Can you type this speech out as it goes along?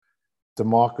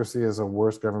democracy is a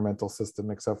worse governmental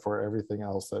system except for everything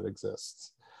else that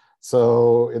exists.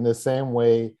 So in the same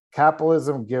way,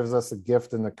 capitalism gives us a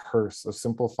gift and a curse of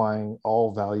simplifying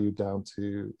all value down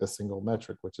to a single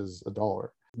metric, which is a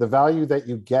dollar. The value that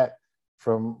you get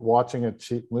from watching a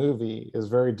cheap movie is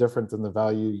very different than the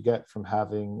value you get from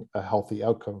having a healthy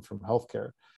outcome from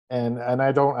healthcare. And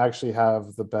I don't actually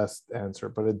have the best answer,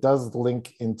 but it does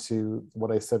link into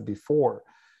what I said before,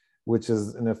 which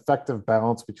is an effective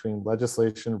balance between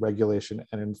legislation, regulation,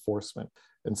 and enforcement.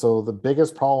 And so the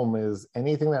biggest problem is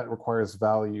anything that requires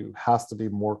value has to be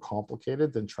more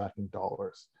complicated than tracking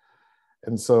dollars.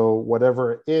 And so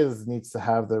whatever it is needs to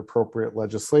have the appropriate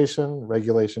legislation,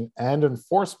 regulation, and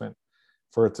enforcement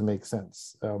for it to make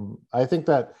sense. I think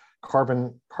that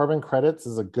carbon credits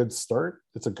is a good start.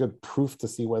 It's a good proof to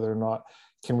see whether or not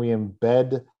can we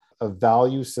embed a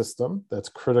value system that's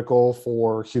critical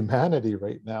for humanity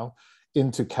right now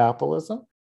into capitalism.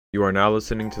 You are now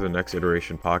listening to the Next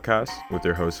Iteration podcast with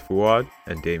your hosts Fuad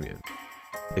and Damien.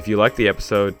 If you like the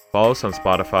episode, follow us on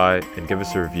Spotify and give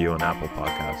us a review on Apple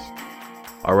Podcasts.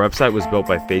 Our website was built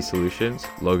by Face Solutions,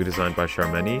 logo designed by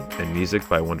Charmeni, and music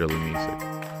by Wonderly Music.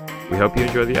 We hope you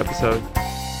enjoy the episode.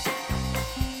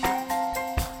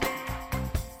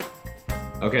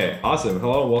 Okay, awesome.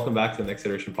 Hello and welcome back to the Next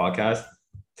Iteration podcast.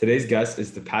 Today's guest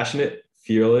is the passionate,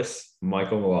 fearless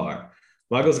Michael Millar.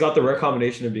 Michael's got the rare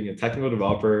combination of being a technical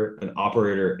developer, an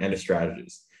operator, and a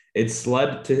strategist. It's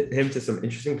led to him to some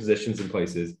interesting positions and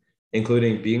places,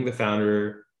 including being the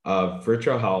founder of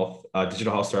Verto Health, a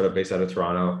digital health startup based out of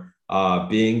Toronto,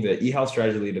 being the e-health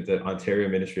strategy lead at the Ontario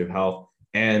Ministry of Health,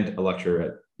 and a lecturer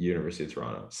at University of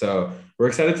Toronto. So we're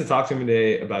excited to talk to him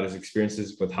today about his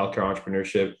experiences with healthcare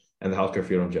entrepreneurship and the healthcare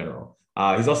field in general.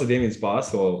 He's also Damien's boss,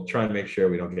 so we'll try and make sure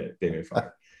we don't get Damien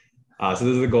fired. So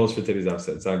those are the goals for today's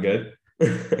episode. Sound good?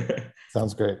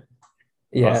 Sounds great.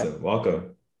 Yeah. Awesome.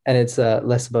 Welcome. And it's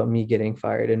less about me getting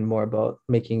fired and more about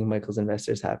making Michael's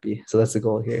investors happy. So that's the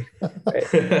goal here.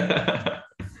 Right?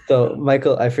 So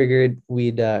Michael, I figured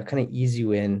we'd kind of ease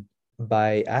you in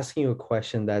by asking you a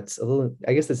question that's a little,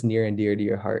 I guess that's near and dear to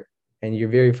your heart. And you're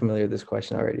very familiar with this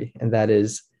question already. And that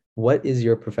is, what is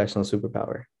your professional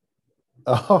superpower?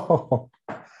 Oh,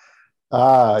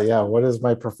 yeah. What is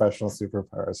my professional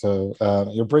superpower? So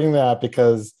you're bringing that up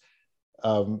because,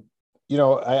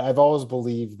 I've always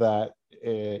believed that,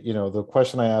 the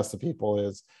question I ask the people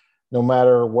is, no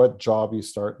matter what job you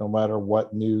start, no matter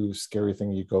what new scary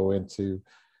thing you go into,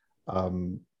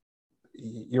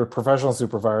 your professional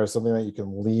superpower is something that you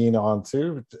can lean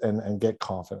onto and get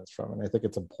confidence from. And I think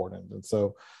it's important. And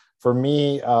so for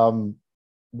me,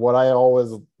 what I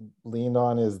always leaned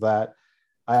on is that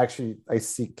I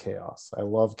seek chaos. I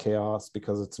love chaos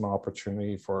because it's an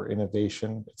opportunity for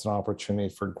innovation. It's an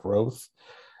opportunity for growth.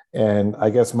 And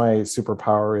I guess my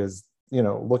superpower is,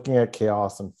 looking at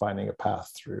chaos and finding a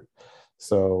path through.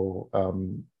 So,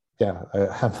 I'm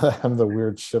the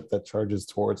weird ship that charges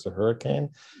towards a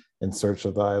hurricane in search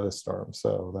of the eye of the storm.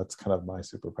 So that's kind of my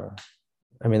superpower.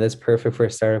 I mean, that's perfect for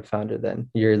a startup founder then.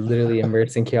 You're literally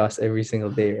immersed in chaos every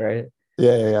single day, right?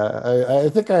 Yeah. I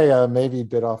think I maybe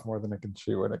bit off more than I can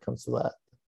chew when it comes to that.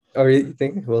 Oh, you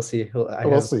think? We'll see.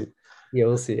 We'll see. Yeah,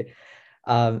 we'll see.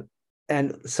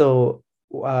 And so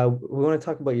we want to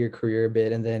talk about your career a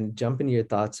bit and then jump into your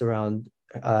thoughts around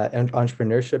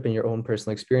entrepreneurship and your own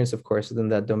personal experience, of course, within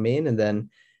that domain. And then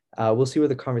we'll see where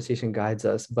the conversation guides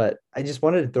us. But I just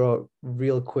wanted to throw out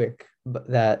real quick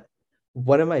that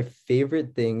one of my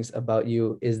favorite things about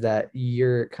you is that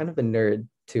you're kind of a nerd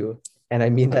too. And I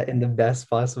mean that in the best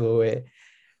possible way.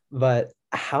 But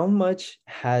how much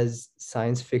has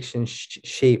science fiction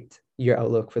shaped your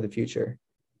outlook for the future?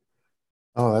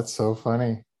 Oh, that's so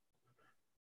funny.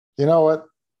 You know what?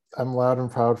 I'm loud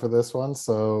and proud for this one.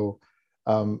 So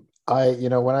when I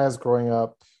was growing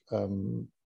up,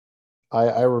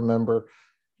 I remember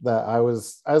that I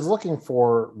was looking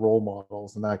for role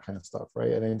models and that kind of stuff,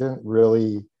 right? And I didn't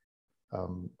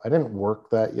work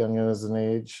that young as an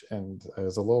age, and I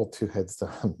was a little too heads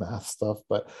down on math stuff,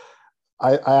 but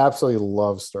I absolutely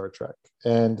love Star Trek.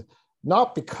 And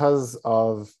not because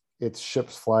of its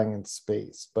ships flying in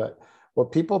space, but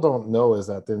what people don't know is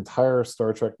that the entire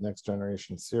Star Trek Next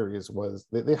Generation series was,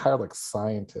 they hired like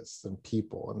scientists and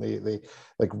people, and they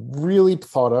like really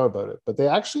thought out about it, but they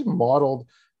actually modeled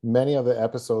many of the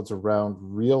episodes around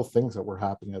real things that were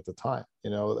happening at the time.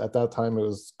 At that time it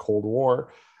was Cold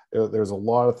War. There's a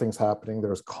lot of things happening.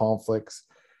 There's conflicts.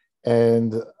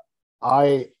 And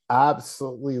I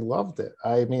absolutely loved it.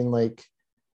 I mean,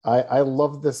 I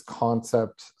love this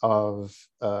concept of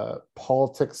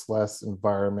politics less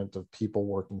environment of people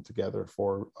working together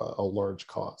for a large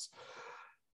cause.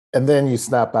 and then you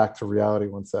snap back to reality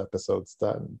once the episode's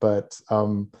done. But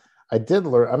I did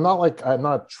learn. I'm not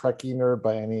a Trekkie nerd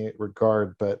by any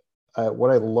regard, but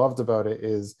what I loved about it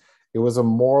is it was a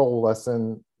moral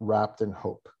lesson wrapped in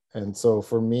hope. And so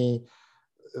for me,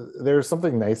 there's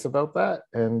something nice about that.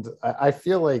 And I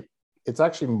feel like it's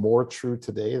actually more true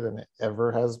today than it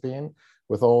ever has been,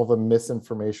 with all the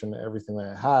misinformation and everything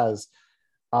that it has.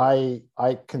 I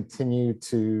continue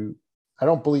to, I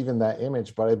don't believe in that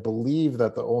image, but I believe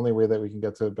that the only way that we can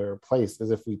get to a better place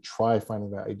is if we try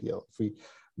finding that ideal, if we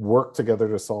work together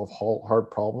to solve hard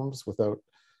problems without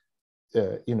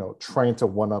trying to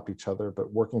one up each other,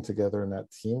 but working together in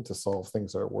that team to solve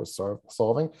things that are worth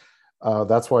solving.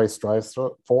 That's why I strive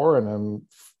for, and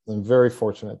I'm very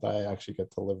fortunate that I actually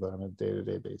get to live that on a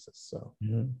day-to-day basis. So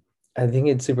I think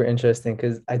it's super interesting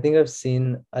because I think I've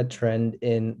seen a trend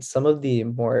in some of the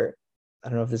more, I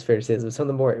don't know if it's fair to say this, but some of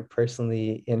the more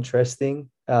personally interesting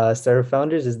startup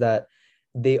founders is that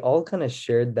they all kind of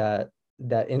shared that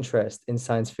interest in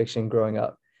science fiction growing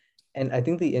up. And I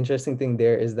think the interesting thing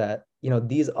there is that,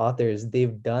 these authors,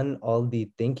 they've done all the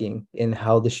thinking in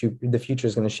how the future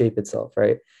is going to shape itself,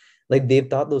 right? Like they've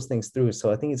thought those things through.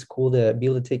 So I think it's cool to be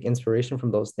able to take inspiration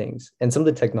from those things. And some of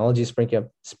the technology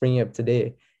springing up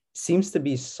today seems to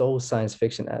be so science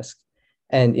fiction-esque.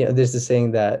 And there's the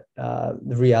saying that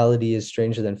the reality is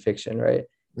stranger than fiction, right?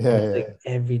 And like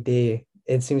every day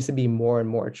it seems to be more and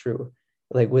more true.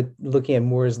 Like with looking at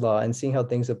Moore's law and seeing how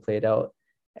things have played out.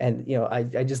 And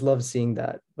I just love seeing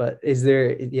that. But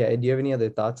do you have any other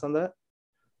thoughts on that?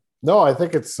 No, I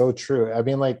think it's so true. I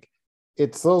mean, like,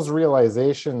 it's those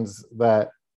realizations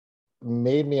that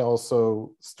made me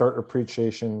also start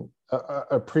appreciating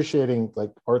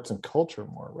like arts and culture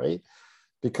more, right?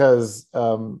 Because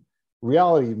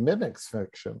reality mimics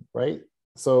fiction, right?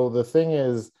 So the thing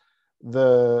is,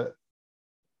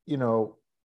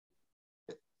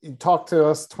 you talk to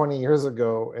us 20 years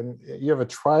ago and you have a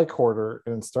tricorder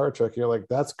in Star Trek, you're like,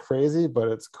 that's crazy, but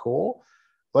it's cool.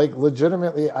 Like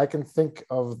legitimately, I can think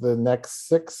of the next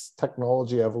 6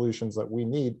 technology evolutions that we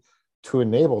need to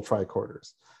enable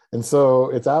tricorders. And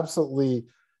so it's absolutely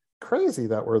crazy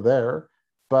that we're there.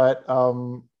 But,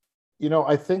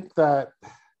 I think that,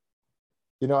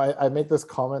 I make this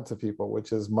comment to people,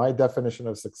 which is my definition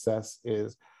of success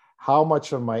is how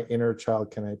much of my inner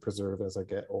child can I preserve as I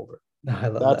get older? I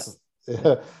love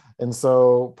that. And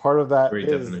so part of that Great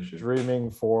is definition.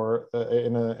 dreaming for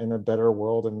in a better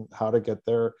world and how to get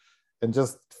there, and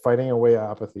just fighting away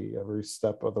apathy every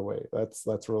step of the way.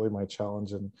 That's really my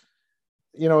challenge. And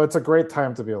it's a great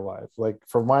time to be alive. Like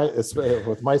with my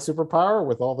superpower,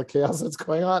 with all the chaos that's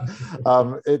going on,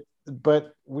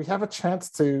 but we have a chance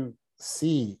to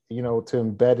see, to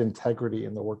embed integrity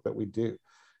in the work that we do.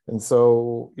 And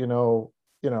so,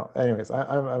 anyways,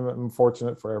 I'm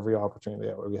fortunate for every opportunity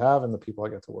that we have and the people I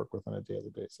get to work with on a daily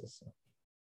basis. So.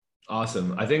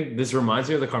 Awesome. I think this reminds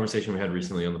me of the conversation we had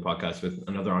recently on the podcast with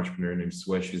another entrepreneur named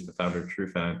Swish, who's the founder of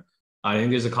TrueFan. I think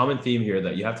there's a common theme here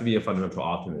that you have to be a fundamental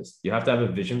optimist. You have to have a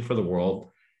vision for the world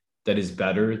that is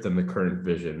better than the current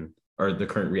vision or the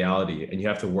current reality. And you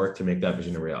have to work to make that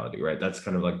vision a reality, right? That's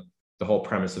kind of like the whole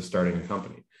premise of starting a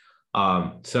company.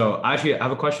 So actually, I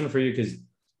have a question for you because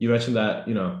you mentioned that,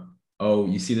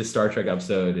 you see the Star Trek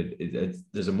episode,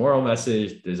 there's a moral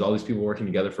message, there's all these people working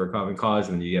together for a common cause,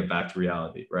 and then you get back to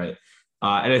reality, right?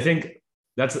 And I think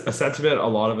that's a sentiment a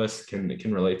lot of us can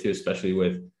relate to, especially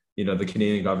with, the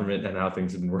Canadian government and how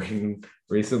things have been working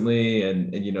recently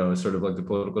and sort of like the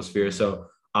political sphere. So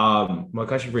my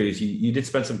question for you is, you did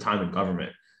spend some time in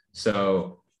government.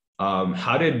 So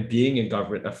how did being in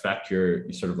government affect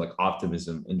your sort of like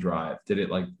optimism and drive? Did it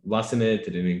like lessen it?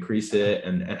 Did it increase it?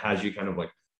 And how did you kind of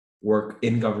like work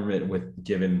in government with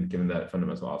given that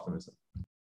fundamental optimism?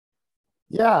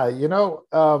 Yeah,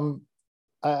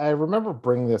 I remember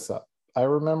bringing this up. I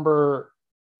remember,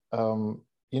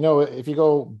 if you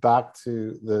go back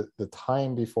to the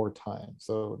time before time,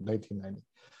 so 1990,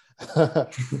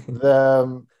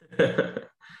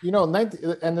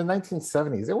 in the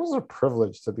 1970s, it was a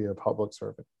privilege to be a public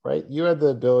servant, right? You had the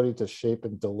ability to shape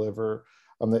and deliver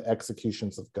on the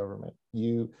executions of government.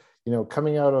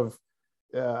 Coming out of,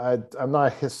 I'm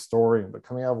not a historian, but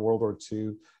coming out of World War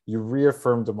II, you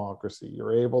reaffirmed democracy.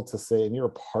 You're able to say, and you're a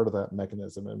part of that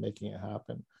mechanism in making it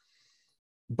happen.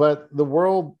 But the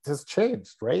world has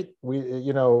changed, right?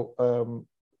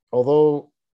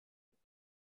 Although,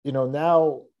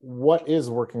 now what is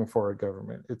working for a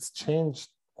government? It's changed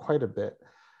quite a bit.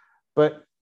 But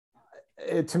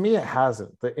to me, it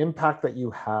hasn't. The impact that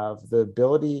you have, the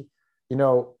ability,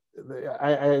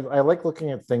 I like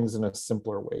looking at things in a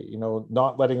simpler way,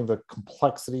 not letting the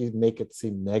complexity make it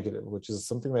seem negative, which is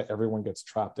something that everyone gets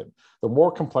trapped in. The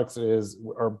more complex it is,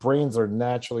 our brains are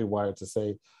naturally wired to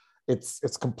say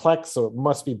it's complex, so it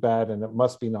must be bad and it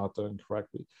must be not done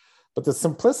correctly. But the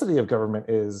simplicity of government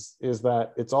is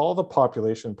that it's all the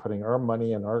population putting our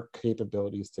money and our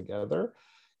capabilities together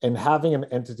and having an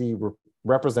entity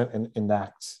represent and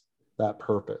enact that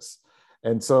purpose.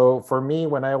 And so for me,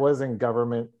 when I was in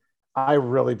government, I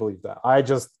really believe that. I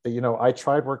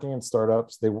tried working in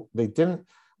startups. They didn't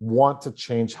want to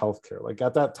change healthcare. Like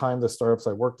at that time, the startups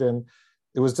I worked in,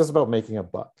 it was just about making a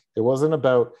buck. It wasn't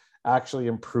about actually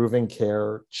improving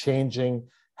care, changing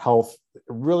health,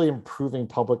 really improving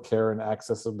public care and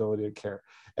accessibility of care.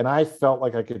 And I felt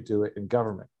like I could do it in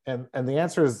government. And the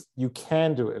answer is you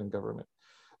can do it in government,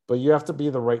 but you have to be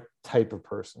the right type of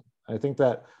person. I think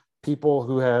that people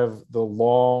who have the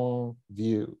long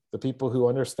view, the people who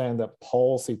understand that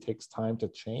policy takes time to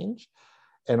change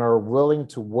and are willing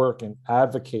to work and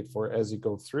advocate for it as you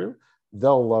go through,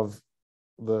 they'll love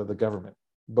the government.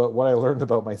 But what I learned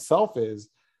about myself is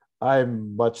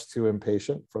I'm much too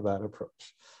impatient for that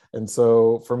approach. And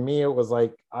so for me, it was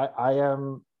like, I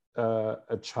am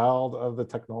a child of the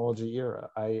technology era.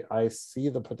 I see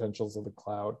the potentials of the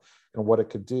cloud and what it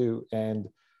could do. And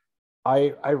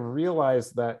I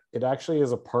realized that it actually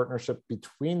is a partnership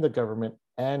between the government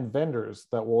and vendors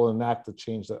that will enact the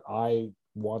change that I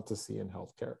want to see in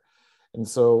healthcare. And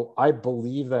so I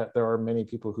believe that there are many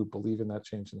people who believe in that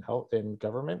change in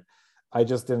government. I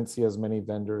just didn't see as many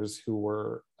vendors who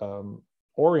were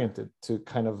oriented to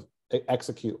kind of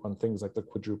execute on things like the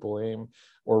quadruple aim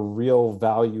or real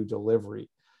value delivery.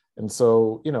 And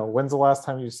so, when's the last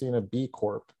time you've seen a B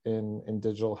Corp in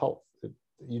digital health?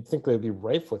 You'd think they'd be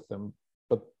rife with them,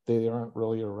 but they aren't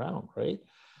really around, right?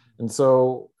 And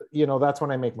so, that's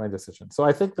when I make my decision. So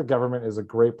I think the government is a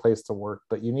great place to work,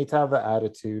 but you need to have the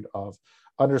attitude of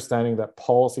understanding that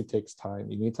policy takes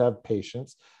time. You need to have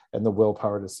patience and the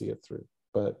willpower to see it through.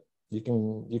 But you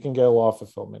can get a lot of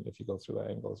fulfillment if you go through that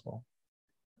angle as well.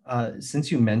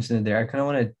 Since you mentioned it there, I kind of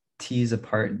want to tease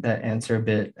apart that answer a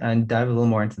bit and dive a little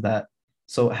more into that.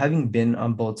 So having been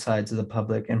on both sides of the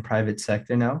public and private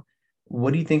sector now,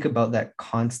 what do you think about that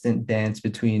constant dance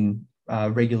between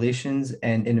regulations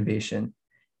and innovation?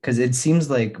 Because it seems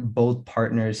like both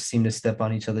partners seem to step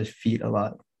on each other's feet a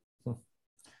lot.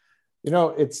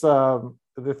 It's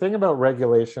the thing about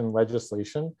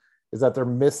legislation is that they're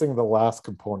missing the last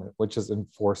component, which is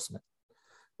enforcement,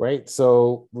 right?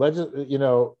 So,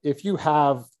 if you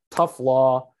have tough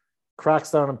law,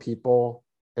 cracks down on people,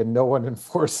 and no one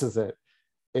enforces it,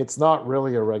 it's not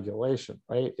really a regulation,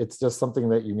 right? It's just something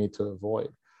that you need to avoid.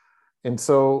 And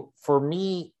so for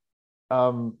me,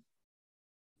 I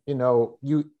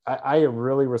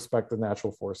really respect the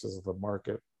natural forces of the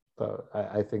market.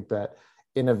 I think that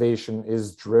innovation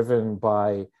is driven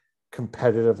by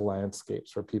competitive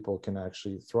landscapes where people can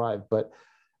actually thrive. But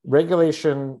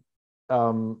regulation,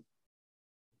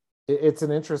 it's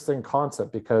an interesting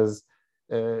concept because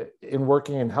in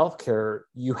working in healthcare,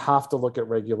 you have to look at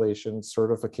regulations,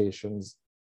 certifications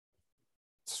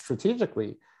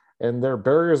strategically, and they're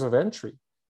barriers of entry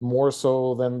more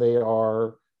so than they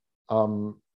are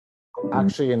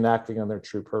actually enacting on their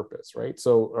true purpose, right?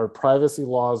 So are privacy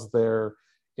laws there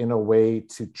in a way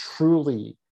to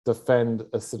truly defend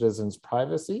a citizen's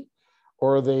privacy,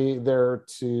 or are they there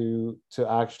to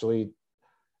actually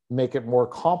make it more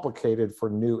complicated for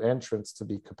new entrants to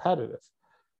be competitive?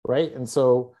 Right. And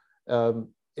so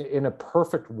in a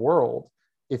perfect world,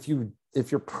 if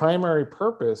your primary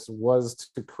purpose was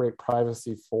to create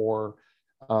privacy for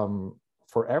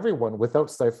everyone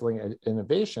without stifling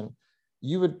innovation,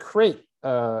 you would create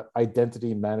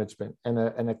identity management and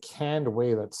a canned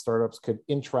way that startups could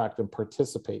interact and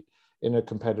participate in a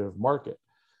competitive market.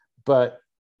 But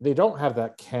they don't have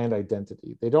that canned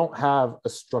identity. They don't have a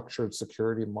structured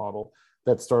security model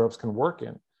that startups can work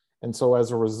in. And so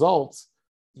as a result,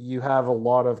 you have a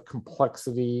lot of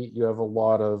complexity, you have a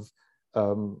lot of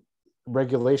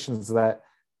regulations that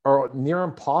are near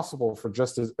impossible for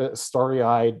just a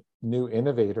starry-eyed new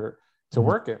innovator to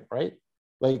work in, right?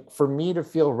 Like for me to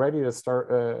feel ready to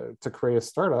start to create a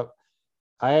startup,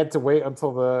 I had to wait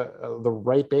until the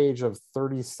ripe age of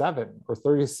 37 or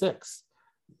 36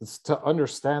 to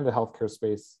understand the healthcare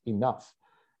space enough.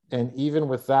 And even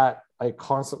with that, I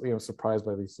constantly am surprised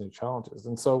by these new challenges.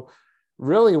 And so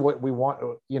really what we want,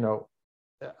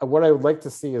 what I would like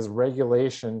to see is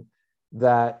regulation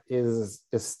that is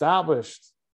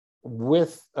established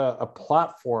with a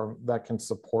platform that can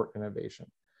support innovation.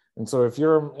 And so if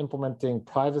you're implementing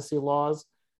privacy laws,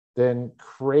 then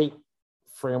create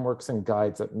frameworks and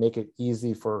guides that make it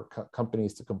easy for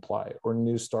companies to comply or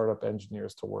new startup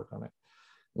engineers to work on it.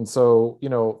 And so,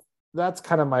 that's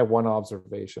kind of my one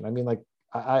observation. I mean, like,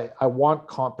 I want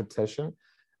competition.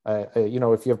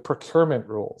 If you have procurement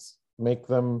rules,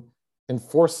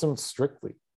 enforce them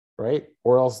strictly, right?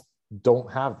 Or else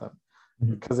don't have them.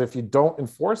 Mm-hmm. Because if you don't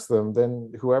enforce them,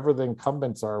 then whoever the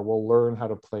incumbents are will learn how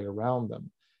to play around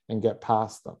them and get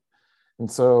past them. And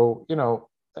so,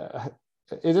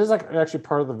 it is actually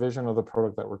part of the vision of the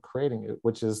product that we're creating,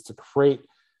 which is to create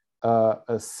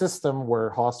a system where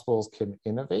hospitals can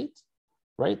innovate,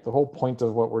 right? The whole point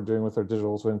of what we're doing with our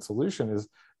digital twin solution is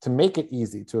to make it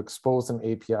easy to expose an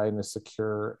API in a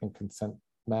secure and consent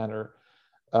manner,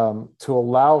 to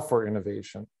allow for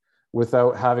innovation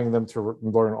without having them to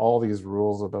learn all these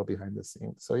rules about behind the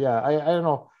scenes. So yeah, I don't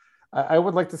know. I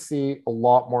would like to see a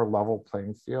lot more level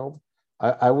playing field.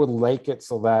 I would like it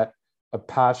so that a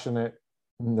passionate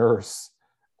nurse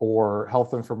or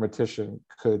health informatician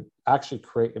could actually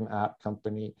create an app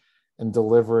company and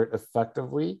deliver it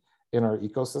effectively in our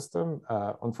ecosystem.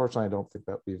 Unfortunately, I don't think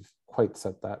that we've quite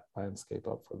set that landscape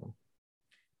up for them.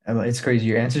 It's crazy.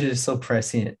 Your answer is so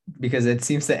prescient because it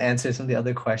seems to answer some of the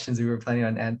other questions we were planning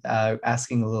on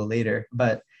asking a little later.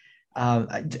 But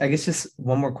I guess just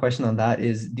one more question on that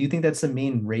is, do you think that's the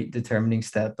main rate determining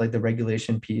step, like the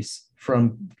regulation piece,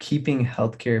 from keeping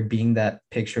healthcare being that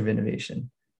picture of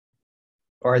innovation?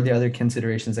 Or are there other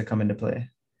considerations that come into play?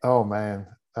 Oh, man.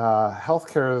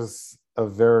 Healthcare is a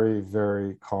very,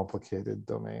 very complicated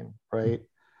domain, right?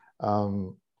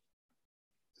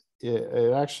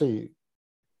 It actually,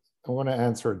 I want to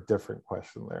answer a different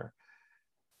question there.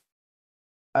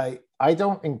 I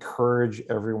don't encourage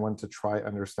everyone to try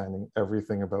understanding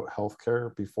everything about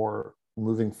healthcare before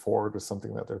moving forward with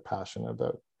something that they're passionate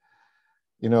about.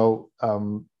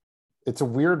 It's a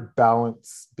weird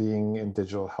balance being in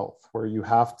digital health where you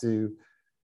have to,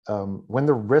 when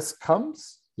the risk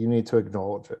comes, you need to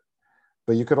acknowledge it.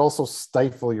 But you could also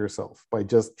stifle yourself by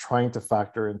just trying to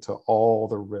factor into all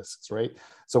the risks, right?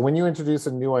 So when you introduce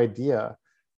a new idea,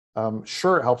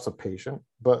 sure, it helps a patient,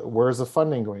 but where's the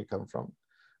funding going to come from?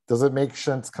 Does it make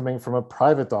sense coming from a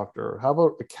private doctor? How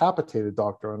about a capitated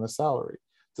doctor on a salary?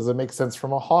 Does it make sense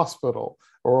from a hospital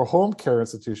or a home care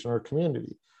institution or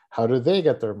community? How do they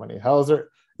get their money?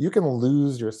 You can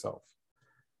lose yourself.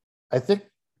 I think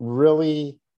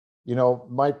really,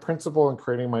 my principle in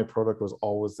creating my product was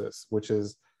always this, which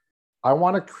is I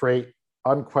want to create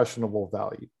unquestionable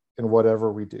value in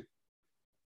whatever we do.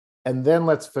 And then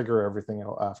let's figure everything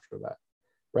out after that,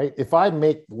 right? If I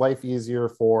make life easier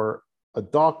for a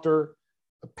doctor,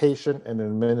 a patient, and an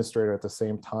administrator at the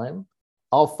same time,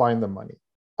 I'll find the money.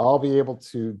 I'll be able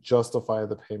to justify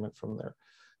the payment from there.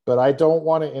 But I don't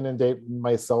want to inundate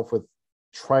myself with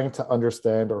trying to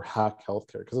understand or hack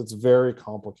healthcare because it's very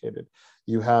complicated.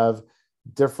 You have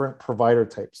different provider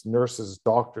types, nurses,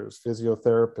 doctors,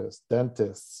 physiotherapists,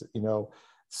 dentists,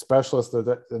 specialists,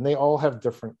 and they all have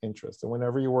different interests. And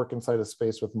whenever you work inside a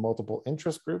space with multiple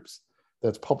interest groups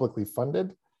that's publicly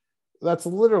funded, that's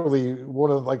literally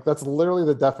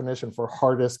the definition for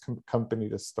hardest company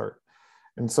to start.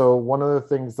 And so one of the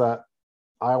things that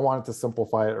I wanted to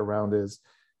simplify it around is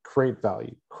create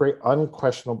value, create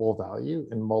unquestionable value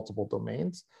in multiple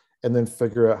domains, and then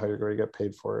figure out how you're going to get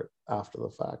paid for it after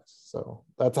the fact. So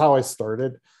that's how I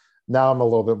started. Now I'm a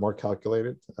little bit more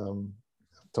calculated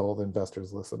to all the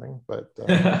investors listening, but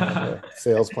the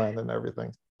sales plan and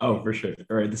everything. Oh, for sure.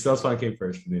 All right. The sales plan came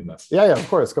first for the investors. Yeah, of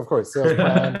course. Sales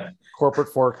plan, corporate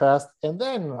forecast, and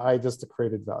then I just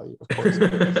created value, of course.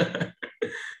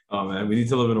 Oh man, we need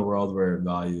to live in a world where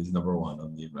value is number one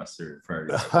on the investor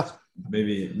priority.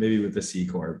 maybe with the C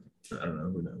Corp. I don't know,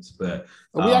 who knows. But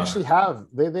we actually have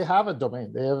they have a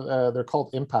domain. They have they're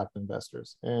called impact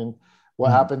investors. And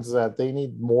what happens is that they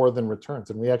need more than returns.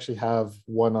 And we actually have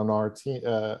one on our team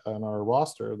on our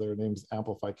roster. Their name's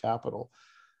Amplify Capital.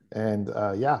 And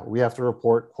we have to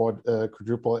report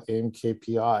quadruple aim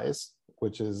KPIs,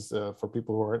 which is for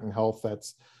people who aren't in health,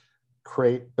 that's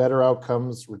create better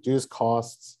outcomes, reduce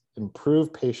costs,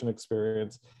 improve patient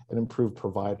experience, and improve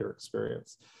provider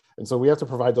experience. And so we have to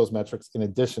provide those metrics in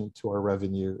addition to our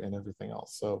revenue and everything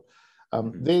else. So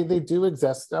they do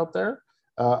exist out there.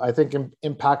 I think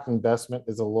impact investment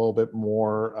is a little bit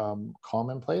more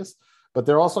commonplace, but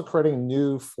they're also creating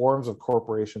new forms of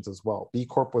corporations as well. B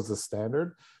Corp was the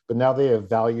standard, but now they have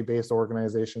value-based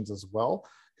organizations as well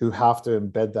who have to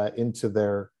embed that into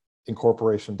their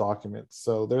incorporation documents.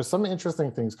 So there's some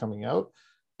interesting things coming out,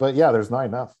 but yeah, there's not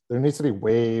enough. There needs to be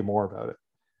way more about it.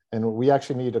 And we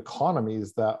actually need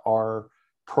economies that are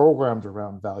programmed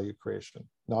around value creation,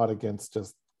 not against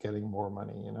just getting more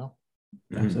money,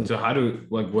 Mhm. So how do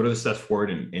what are the steps forward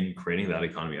in creating that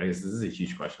economy? I guess this is a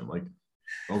huge question, like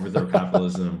overthrow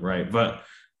capitalism, right? But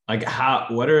like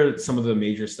what are some of the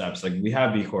major steps? Like we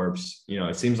have B Corps,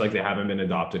 it seems like they haven't been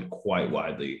adopted quite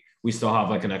widely. We still have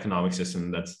like an economic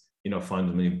system that's,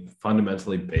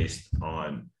 fundamentally based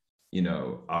on,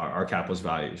 our capitalist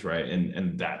values, right?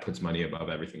 And that puts money above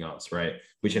everything else, right?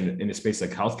 Which in a space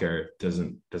like healthcare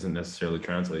doesn't necessarily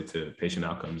translate to patient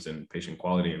outcomes and patient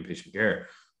quality and patient care.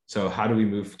 So how do we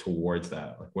move towards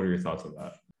that? Like, what are your thoughts on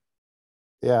that?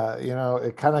 Yeah,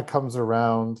 it kind of comes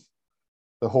around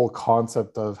the whole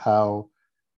concept of how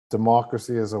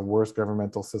democracy is a worse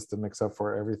governmental system except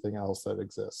for everything else that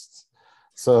exists.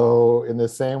 So in the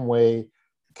same way,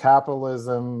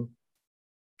 capitalism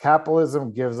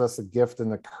gives us a gift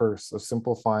and a curse of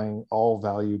simplifying all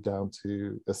value down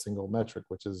to a single metric,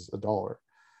 which is a dollar,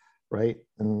 right?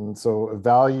 And so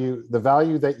the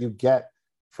value that you get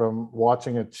from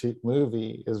watching a cheap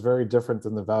movie is very different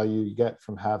than the value you get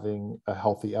from having a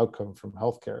healthy outcome from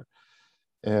healthcare.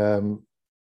 And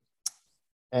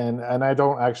I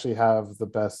don't actually have the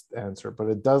best answer, but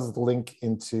it does link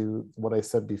into what I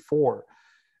said before,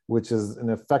 which is an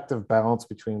effective balance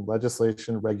between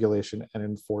legislation, regulation, and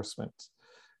enforcement.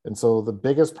 And so the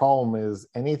biggest problem is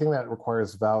anything that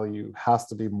requires value has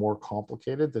to be more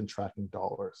complicated than tracking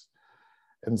dollars.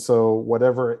 And so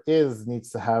whatever it is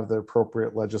needs to have the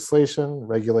appropriate legislation,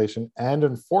 regulation, and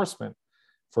enforcement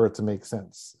for it to make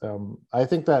sense. I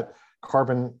think that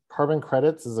carbon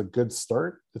credits is a good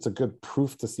start. It's a good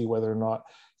proof to see whether or not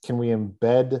can we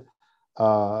embed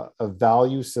a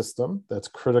value system that's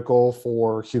critical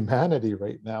for humanity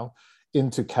right now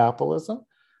into capitalism.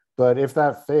 But if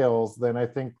that fails, then I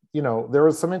think, there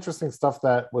was some interesting stuff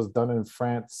that was done in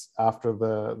France after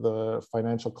the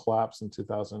financial collapse in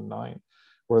 2009,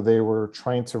 where they were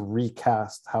trying to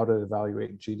recast how to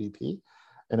evaluate GDP.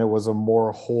 And it was a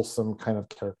more wholesome kind of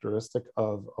characteristic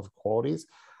of qualities.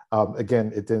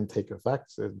 Again, it didn't take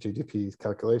effect. GDP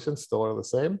calculations still are the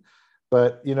same.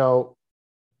 But,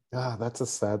 that's a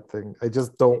sad thing. I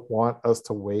just don't want us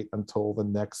to wait until the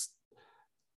next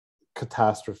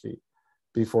catastrophe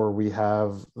before we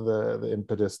have the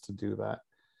impetus to do that.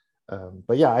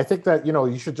 But yeah, I think that,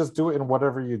 you should just do it in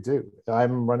whatever you do.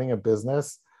 I'm running a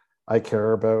business. I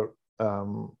care about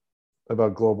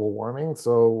global warming.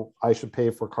 So I should pay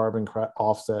for carbon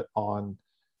offset on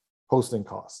hosting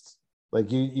costs.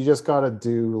 Like you just got to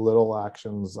do little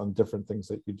actions on different things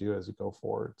that you do as you go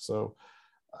forward. So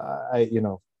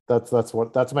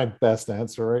that's my best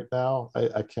answer right now.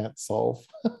 I can't solve.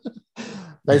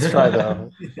 Nice try though,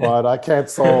 but I can't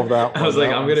solve that one. I was like,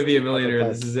 I'm gonna be a millionaire.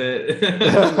 This is it.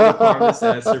 The farmer's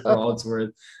answer for all it's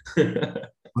worth.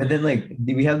 But then,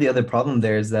 we have the other problem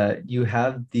there is that you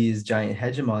have these giant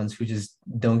hegemons who just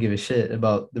don't give a shit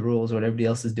about the rules, what everybody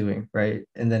else is doing, right?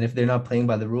 And then if they're not playing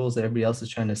by the rules that everybody else is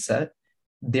trying to set,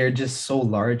 they're just so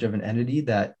large of an entity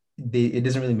that it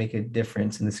doesn't really make a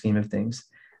difference in the scheme of things.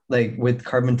 Like with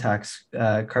carbon taxes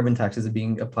are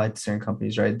being applied to certain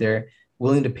companies, right? They're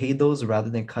willing to pay those rather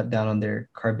than cut down on their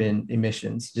carbon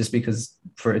emissions, just because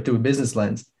through a business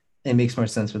lens, it makes more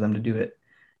sense for them to do it.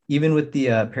 Even with the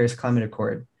Paris Climate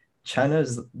Accord, China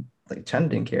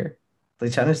didn't care.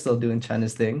 Like China's still doing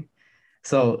China's thing.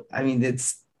 So, I mean,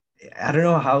 I don't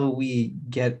know how we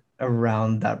get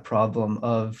around that problem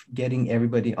of getting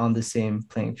everybody on the same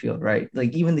playing field, right?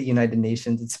 Like even the United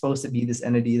Nations, it's supposed to be this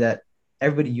entity that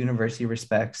everybody universally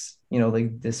respects,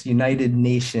 like this United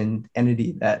Nation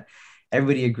entity that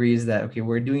everybody agrees that, okay,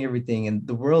 we're doing everything in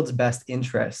the world's best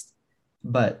interest.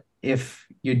 But if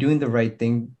you're doing the right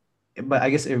thing, but I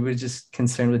guess it was just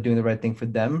concerned with doing the right thing for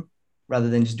them rather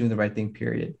than just doing the right thing,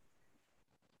 period.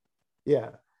 Yeah.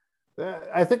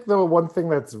 I think the one thing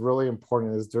that's really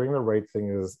important is doing the right thing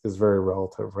is very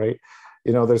relative, right?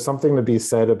 There's something to be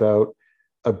said about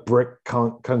a BRIC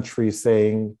country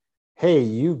saying, hey,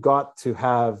 you got to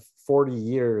have 40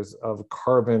 years of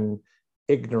carbon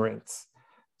ignorance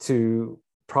to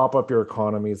prop up your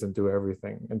economies and do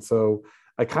everything. And so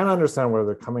I kind of understand where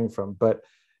they're coming from, but,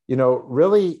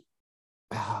 really,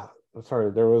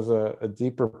 sorry, there was a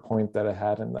deeper point that I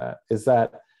had in that is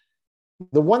that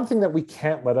the one thing that we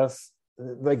can't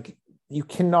you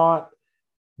cannot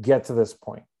get to this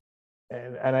point.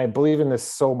 And I believe in this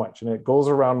so much. And it goes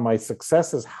around my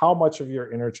success is how much of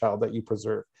your inner child that you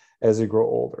preserve as you grow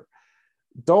older.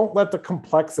 Don't let the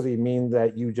complexity mean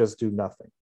that you just do nothing.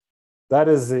 That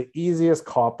is the easiest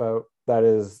cop-out that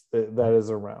is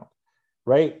around,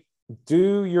 right?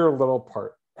 Do your little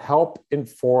part. Help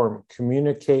inform,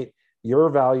 communicate your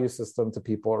value system to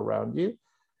people around you.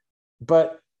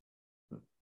 But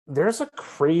there's a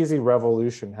crazy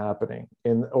revolution happening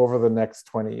in over the next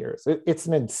 20 years. It's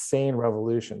an insane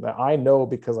revolution that I know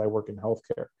because I work in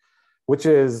healthcare, which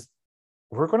is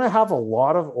we're going to have a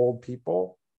lot of old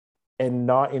people and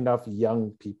not enough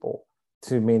young people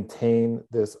to maintain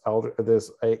this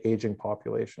aging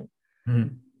population.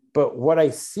 Mhm. But what I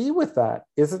see with that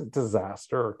isn't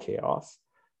disaster or chaos,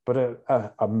 but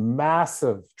a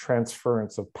massive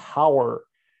transference of power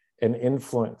and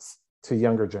influence to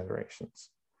younger generations.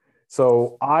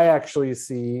 So I actually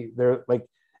see there, like,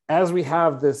 as we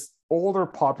have this older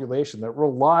population that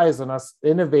relies on us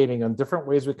innovating on different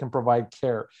ways we can provide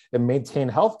care and maintain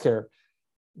healthcare,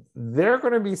 they're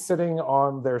going to be sitting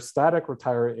on their static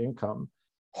retirement income,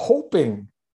 hoping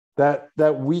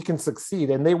that we can succeed,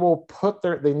 and they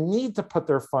need to put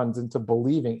their funds into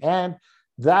believing, and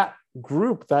that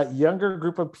younger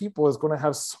group of people is going to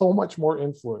have so much more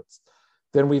influence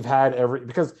than we've had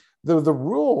because the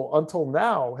rule until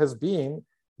now has been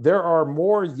there are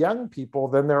more young people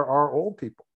than there are old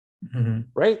people,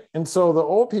 right? And so the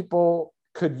old people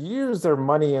could use their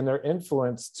money and their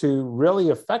influence to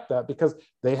really affect that because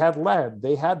they had land,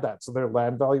 they had that, so their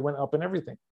land value went up and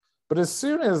everything. But as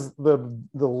soon as the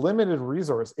limited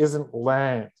resource isn't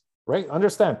land, right?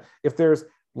 Understand, if there's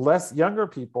less younger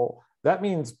people, that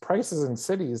means prices in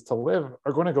cities to live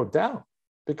are going to go down.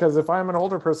 Because if I'm an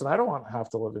older person, I don't want to have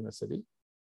to live in a city,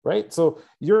 right? So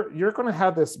you're going to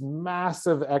have this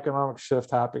massive economic shift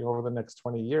happening over the next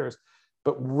 20 years.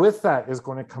 But with that is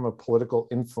going to come a political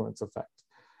influence effect.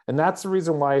 And that's the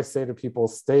reason why I say to people,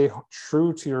 stay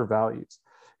true to your values.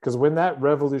 Because when that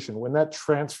revolution, when that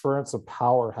transference of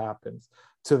power happens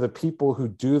to the people who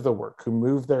do the work, who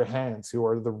move their hands, who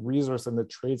are the resource and the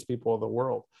tradespeople of the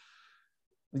world,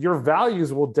 your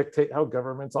values will dictate how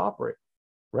governments operate,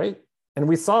 right? And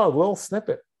we saw a little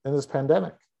snippet in this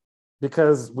pandemic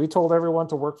because we told everyone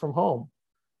to work from home.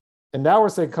 And now we're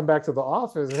saying, come back to the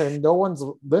office, and no one's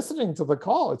listening to the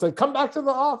call. It's like, come back to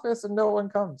the office, and no one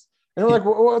comes. And we're like,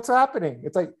 what's happening?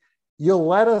 It's like, you'll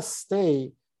let us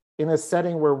stay in a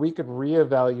setting where we could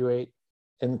reevaluate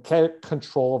and get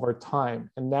control of our time.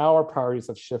 And now our priorities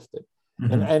have shifted.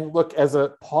 Mm-hmm. And look, as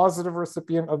a positive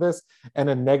recipient of this and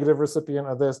a negative recipient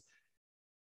of this,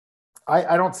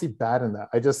 I don't see bad in that.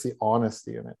 I just see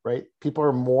honesty in it, right? People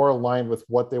are more aligned with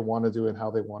what they want to do and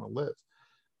how they want to live.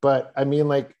 But I mean,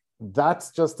 like,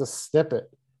 that's just a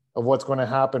snippet of what's going to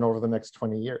happen over the next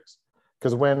 20 years.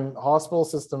 Because when hospital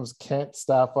systems can't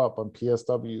staff up on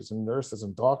PSWs and nurses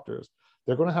and doctors,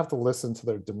 they're going to have to listen to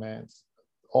their demands,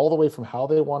 all the way from how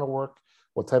they want to work,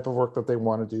 what type of work that they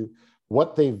want to do,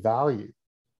 what they value,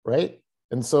 right?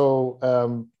 And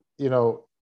so,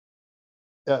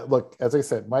 look, as I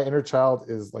said, my inner child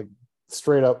is like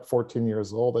straight up 14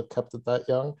 years old. I kept it that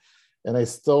young. And I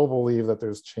still believe that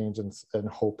there's change and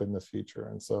hope in the future.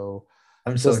 And so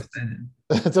I'm so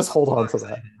excited. Just hold on to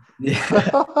that.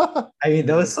 Yeah. I mean,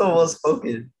 that was so well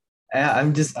spoken.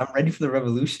 I'm ready for the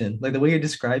revolution. Like the way you're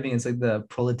describing, it's like the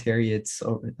proletariats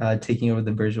taking over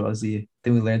the bourgeoisie.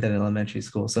 Then we learned that in elementary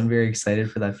school. So I'm very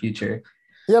excited for that future.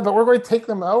 Yeah, but we're going to take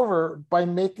them over by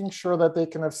making sure that they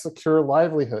can have secure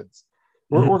livelihoods.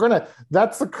 We're going to,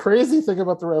 that's the crazy thing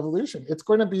about the revolution. It's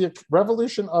going to be a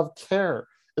revolution of care.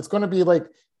 It's going to be like,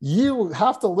 you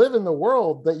have to live in the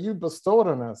world that you bestowed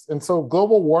on us. And so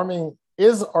global warming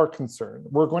is our concern.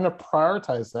 We're going to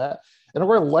prioritize that. And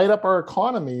we're going to light up our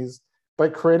economies by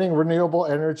creating renewable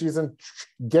energies and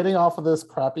getting off of this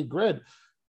crappy grid.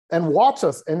 And watch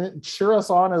us and cheer us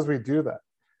on as we do that.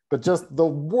 But just the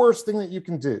worst thing that you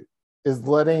can do is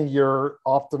letting your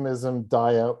optimism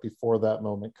die out before that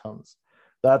moment comes.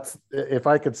 That's, if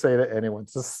I could say to anyone,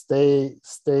 just stay,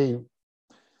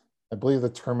 I believe the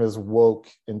term is woke,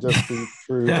 and just be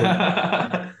true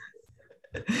to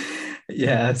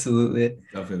Yeah, absolutely.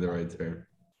 Definitely the right term.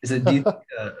 So do you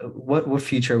what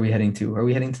future are we heading to? Are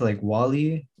we heading to like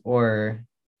Wall-E, or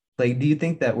like do you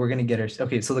think that we're gonna get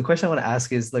okay, so the question I want to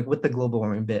ask is like with the global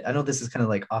warming bit, I know this is kind of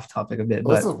like off topic a bit,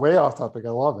 but this is way off topic. I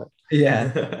love it.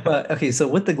 Yeah. But okay, so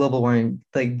with the global warming,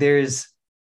 like there's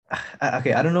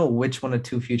okay, I don't know which one of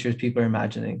two futures people are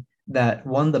imagining. That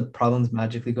one, the problem's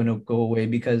magically going to go away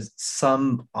because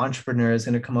some entrepreneur is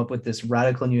going to come up with this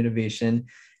radical new innovation.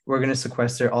 We're going to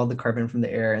sequester all the carbon from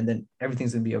the air, and then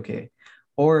everything's going to be okay.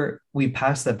 Or we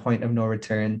pass that point of no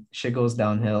return, shit goes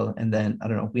downhill, and then, I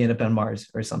don't know, we end up on Mars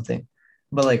or something.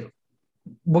 But like,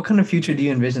 what kind of future do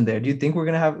you envision there? Do you think we're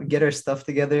going to get our stuff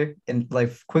together and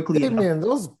like quickly? Hey, man,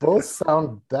 those both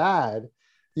sound bad.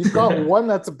 You've got one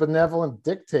that's a benevolent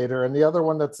dictator and the other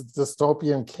one that's a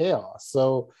dystopian chaos.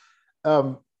 So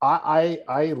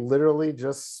I literally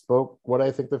just spoke what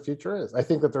I think the future is. I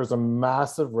think that there's a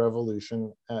massive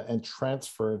revolution and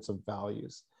transference of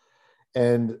values.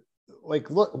 And like,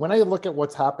 look, when I look at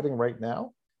what's happening right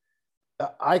now,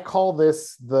 I call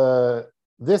this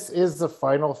is the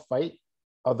final fight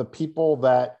of the people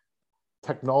that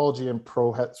technology and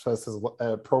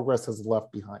progress has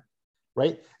left behind,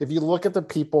 right? If you look at the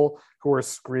people who are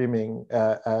screaming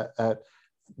at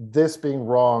this being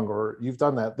wrong or you've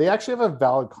done that, they actually have a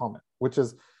valid comment, which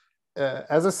is,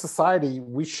 as a society,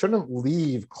 we shouldn't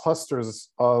leave clusters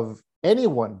of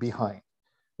anyone behind,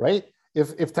 right?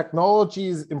 If technology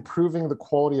is improving the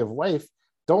quality of life,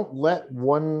 don't let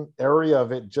one area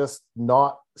of it just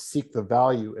not seek the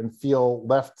value and feel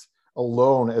left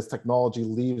alone as technology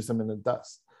leaves them in the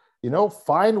dust.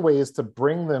 Find ways to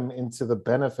bring them into the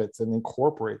benefits and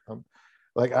incorporate them.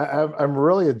 Like I'm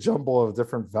really a jumble of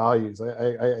different values.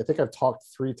 I think I've talked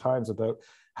 3 times about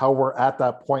how we're at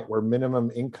that point where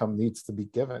minimum income needs to be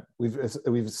given.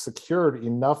 We've secured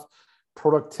enough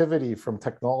productivity from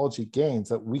technology gains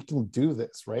that we can do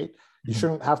this, right? You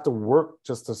shouldn't have to work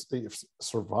just to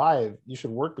survive. You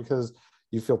should work because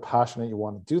you feel passionate, you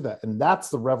want to do that. And that's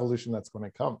the revolution that's going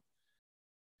to come,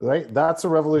 right? That's a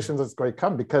revolution that's going to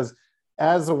come, because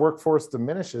as the workforce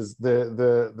diminishes,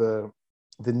 the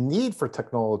need for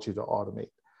technology to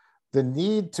automate, the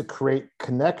need to create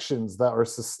connections that are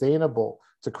sustainable,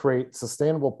 to create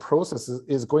sustainable processes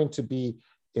is going to be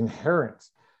inherent.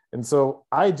 And so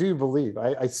I do believe,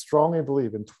 I strongly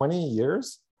believe in 20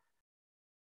 years,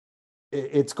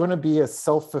 it's going to be a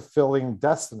self-fulfilling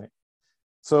destiny.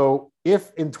 So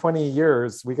if in 20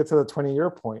 years we get to the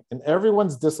 20-year point and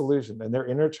everyone's disillusioned and their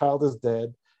inner child is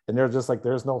dead and they're just like,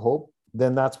 there's no hope,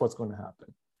 then that's what's going to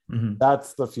happen. Mm-hmm.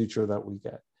 That's the future that we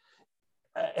get.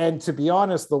 And to be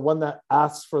honest, the one that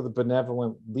asks for the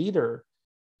benevolent leader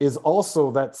is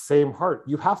also that same heart.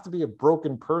 You have to be a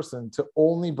broken person to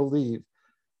only believe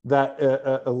that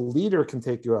a leader can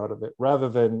take you out of it rather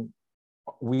than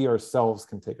we ourselves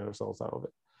can take ourselves out of it.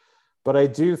 But I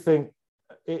do think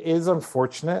it is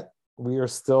unfortunate. We are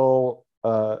still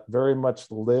very much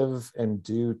live and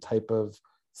do type of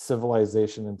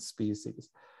civilization and species.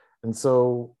 And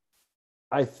so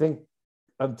I think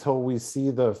until we see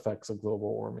the effects of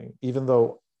global warming, even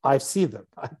though I see them,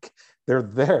 they're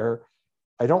there,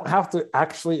 I don't have to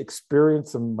actually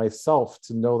experience them myself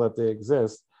to know that they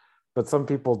exist, but some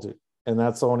people do. And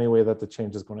that's the only way that the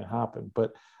change is going to happen.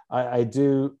 But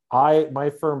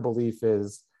my firm belief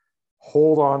is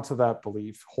hold on to that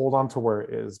belief, hold on to where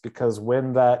it is, because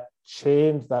when that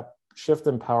change, that shift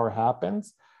in power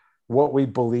happens, what we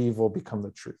believe will become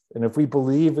the truth. And if we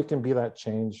believe it can be that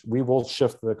change, we will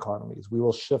shift the economies, we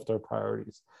will shift our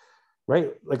priorities,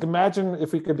 right? Like imagine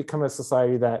if we could become a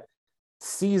society that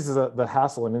sees the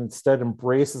hassle and instead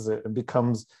embraces it and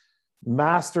becomes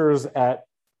masters at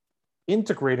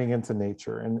integrating into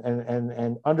nature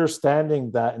and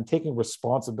understanding that and taking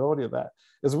responsibility of that.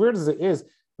 As weird as it is,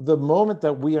 the moment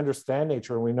that we understand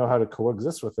nature and we know how to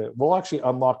coexist with it, we'll actually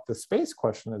unlock the space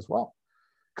question as well.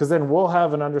 Because then we'll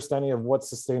have an understanding of what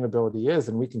sustainability is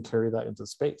and we can carry that into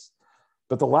space.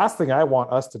 But the last thing I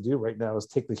want us to do right now is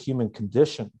take the human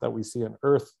condition that we see on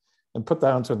Earth and put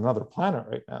that onto another planet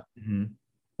right now.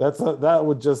 Mm-hmm. That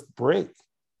would just break.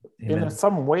 Amen. In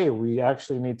some way, we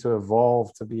actually need to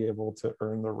evolve to be able to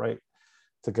earn the right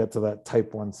to get to that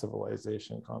type 1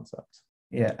 civilization concept.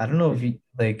 Yeah, I don't know if you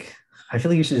I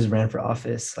feel like you should just run for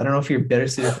office. I don't know if you're better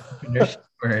suited for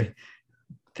entrepreneurship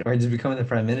or just becoming the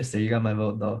prime minister. You got my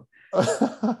vote though.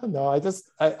 No,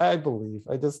 I believe.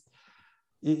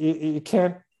 You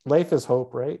can't, life is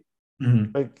hope, right?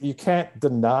 Mm-hmm. Like you can't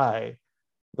deny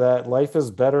that life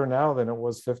is better now than it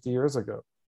was 50 years ago.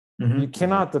 Mm-hmm. You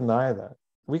cannot deny that.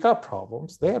 We got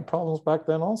problems. They had problems back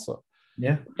then also.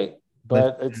 Yeah. Right?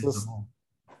 But it's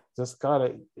just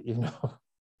gotta,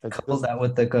 couple that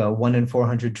with like a 1 in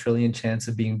 400 trillion chance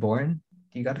of being born.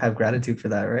 You gotta have gratitude for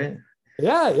that, right?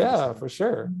 Yeah, for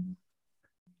sure.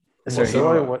 Sorry,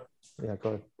 go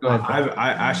ahead.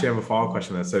 I actually have a follow-up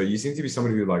question to that. So you seem to be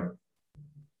somebody who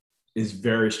is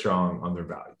very strong on their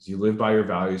values. You live by your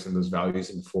values, and those values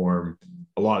inform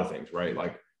a lot of things, right?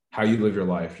 Like how you live your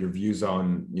life, your views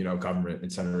on, government,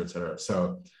 et cetera, et cetera.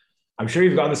 So I'm sure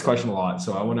you've gotten this question a lot.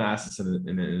 So I want to ask this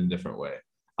in a different way.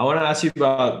 I want to ask you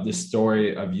about the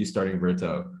story of you starting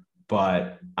Verto,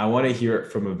 but I want to hear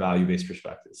it from a value-based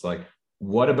perspective. So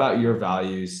what about your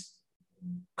values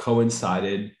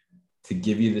coincided to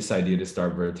give you this idea to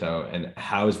start Verto, and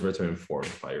how is Verto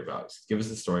informed by your values? Give us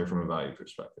the story from a value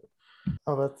perspective.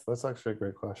 Oh, that's actually a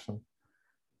great question.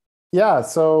 Yeah.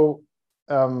 So,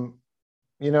 I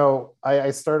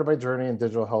started my journey in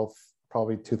digital health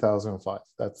probably 2005.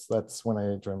 That's when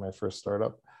I joined my first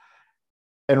startup.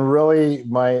 And really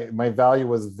my value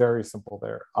was very simple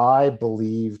there. I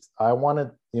believed I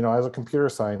wanted, as a computer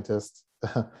scientist,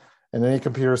 and any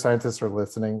computer scientists are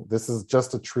listening, this is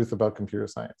just the truth about computer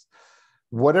science.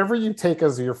 Whatever you take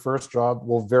as your first job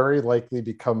will very likely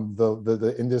become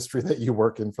the industry that you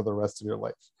work in for the rest of your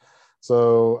life.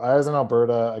 So I was in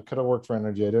Alberta. I could have worked for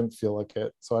energy. I didn't feel like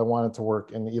it. So I wanted to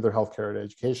work in either healthcare or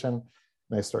education,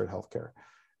 and I started healthcare.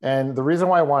 And the reason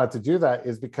why I wanted to do that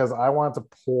is because I wanted to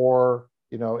pour,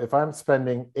 if I'm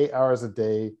spending 8 hours a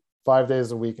day, 5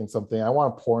 days a week in something, I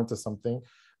want to pour into something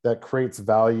that creates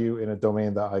value in a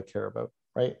domain that I care about,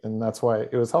 right? And that's why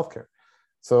it was healthcare.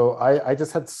 So I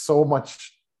just had so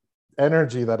much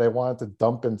energy that I wanted to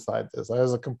dump inside this. I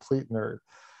was a complete nerd.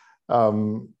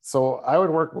 So I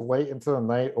would work late into the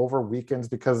night over weekends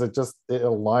because it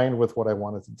aligned with what I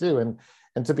wanted to do.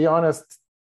 And to be honest,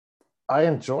 I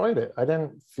enjoyed it. I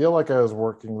didn't feel like I was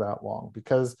working that long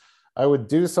because I would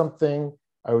do something,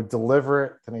 I would deliver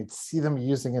it, and I'd see them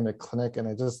using it in a clinic and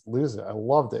I just lose it. I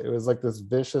loved it. It was like this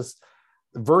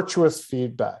virtuous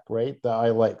feedback, right? That I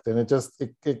liked. And it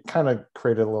kind of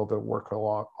created a little bit of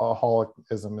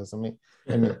workaholism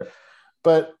in me.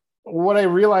 But what I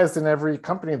realized in every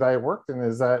company that I worked in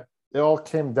is that it all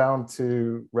came down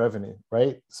to revenue,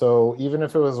 right? So even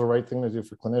if it was the right thing to do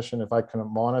for clinician, if I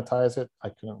couldn't monetize it, I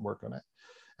couldn't work on it.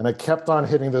 And I kept on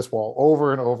hitting this wall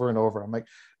over and over and over. I'm like,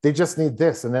 they just need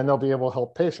this, and then they'll be able to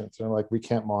help patients. And they're like, we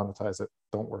can't monetize it.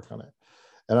 Don't work on it.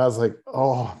 And I was like,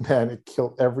 oh man, it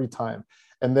killed every time.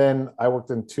 And then I worked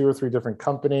in 2 or 3 different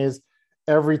companies.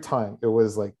 Every time it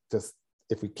was like, just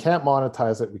if we can't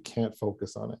monetize it, we can't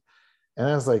focus on it. And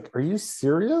I was like, are you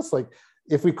serious? Like,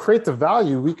 if we create the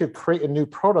value, we could create a new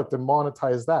product and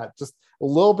monetize that. Just a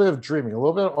little bit of dreaming, a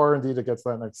little bit of R&D to get to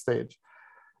that next stage.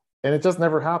 And it just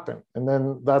never happened. And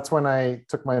then that's when I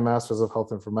took my master's of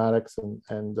health informatics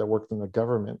and worked in the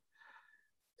government.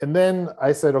 And then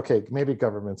I said, okay, maybe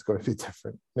government's going to be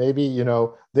different. Maybe,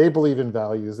 they believe in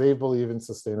values, they believe in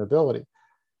sustainability.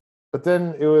 But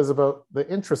then it was about the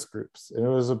interest groups, and it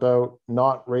was about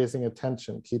not raising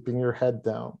attention, keeping your head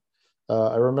down.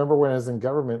 I remember when I was in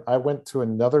government, I went to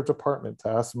another department to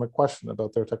ask them a question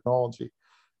about their technology.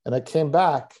 And I came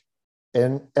back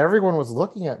and everyone was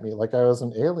looking at me like I was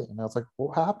an alien. I was like,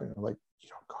 what happened? I'm like, you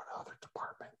don't go to other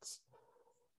departments.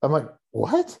 I'm like,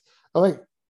 what? I'm like,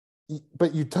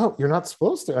 but you're not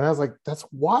supposed to. And I was like, that's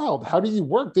wild. How do you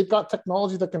work? They've got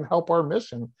technology that can help our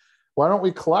mission. Why don't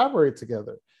we collaborate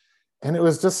together? And it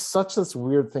was just such this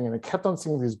weird thing. And I kept on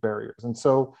seeing these barriers. And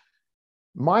so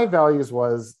my values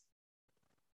was,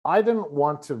 I didn't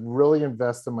want to really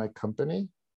invest in my company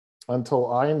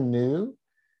until I knew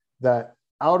that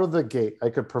out of the gate,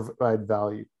 I could provide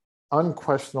value,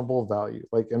 unquestionable value.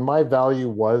 And my value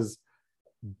was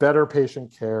better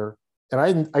patient care.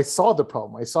 And I saw the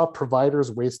problem. I saw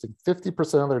providers wasting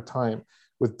 50% of their time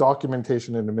with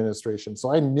documentation and administration.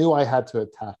 So I knew I had to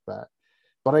attack that.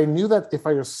 But I knew that if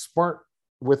I was smart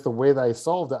with the way that I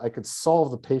solved it, I could solve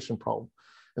the patient problem.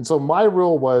 And so my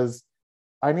rule was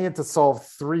I needed to solve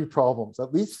 3 problems,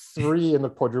 at least 3 in the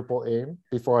quadruple aim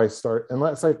before I start.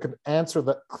 Unless I could answer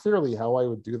that clearly how I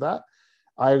would do that,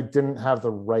 I didn't have the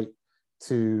right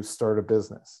to start a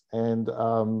business. And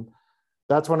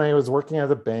that's when I was working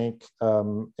at a bank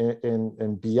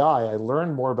in BI. I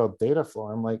learned more about data flow.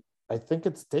 I'm like, I think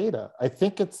it's data. I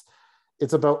think it's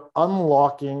about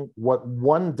unlocking what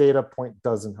one data point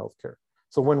does in healthcare.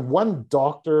 So when one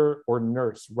doctor or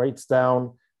nurse writes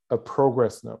down a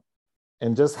progress note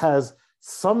and just has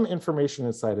some information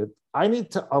inside it, I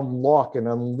need to unlock and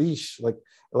unleash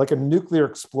like a nuclear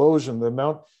explosion. The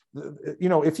amount,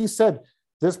 if you said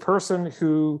this person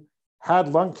who had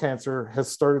lung cancer has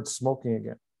started smoking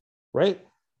again, right?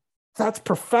 That's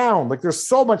profound. Like there's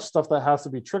so much stuff that has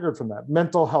to be triggered from that.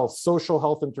 Mental health, social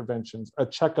health interventions, a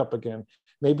checkup again,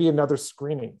 maybe another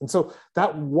screening. And so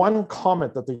that one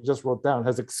comment that they just wrote down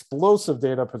has explosive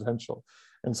data potential.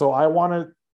 And so I wanted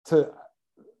to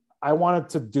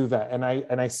do that. And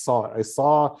I saw it. I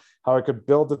saw how I could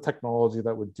build the technology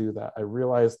that would do that. I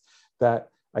realized that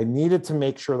I needed to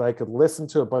make sure that I could listen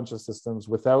to a bunch of systems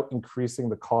without increasing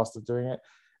the cost of doing it.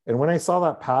 And when I saw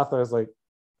that path, I was like,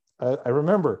 I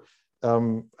remember,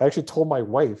 I actually told my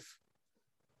wife,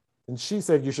 and she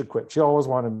said, you should quit. She always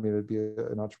wanted me to be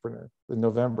an entrepreneur in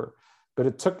November.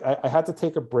 But I had to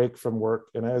take a break from work.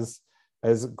 And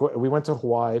we went to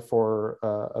Hawaii for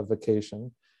a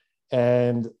vacation.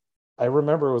 And I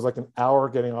remember it was like an hour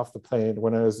getting off the plane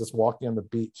when I was just walking on the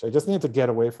beach. I just needed to get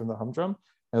away from the humdrum.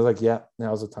 And I was like, yeah,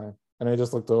 now's the time. And I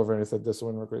just looked over and I said, this is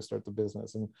when we're going to start the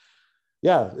business. And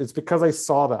Yeah, it's because I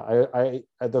saw that.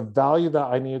 The value that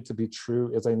I needed to be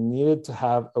true is I needed to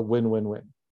have a win-win-win.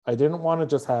 I didn't want to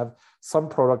just have some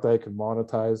product that I could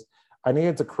monetize. I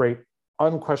needed to create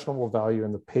unquestionable value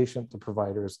in the patient, the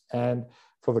providers, and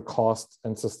for the cost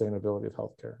and sustainability of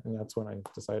healthcare. And that's when I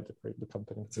decided to create the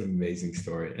company. It's an amazing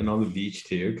story. And on the beach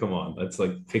too. Come on. That's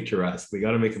like picturesque. We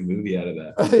got to make a movie out of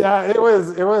that. Yeah, it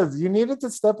was. You needed to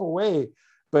step away.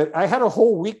 But I had a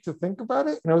whole week to think about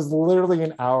it. And it was literally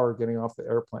an hour getting off the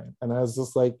airplane. And I was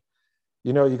just like,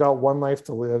 you got one life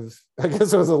to live. I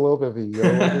guess it was a little bit of a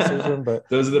YOLO decision, but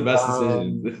those are the best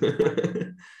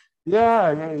decisions.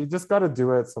 yeah, you just got to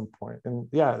do it at some point. And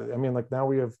yeah, I mean, like now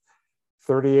we have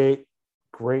 38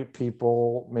 great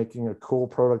people making a cool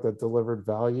product that delivered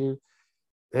value.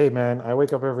 Hey man, I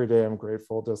wake up every day. I'm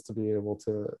grateful just to be able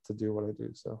to do what I do.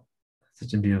 So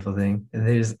such a beautiful thing. And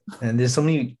there's so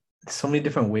many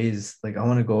different ways like I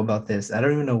want to go about this. I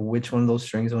don't even know which one of those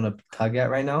strings I want to tug at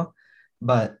right now,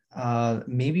 but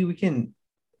maybe we can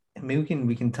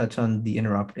touch on the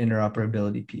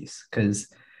interoperability piece, because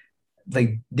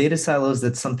like data silos,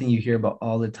 that's something you hear about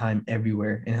all the time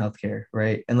everywhere in healthcare,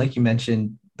 right? And like you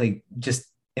mentioned, like just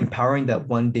empowering that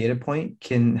one data point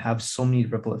can have so many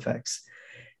ripple effects.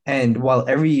 And while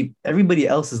everybody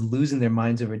else is losing their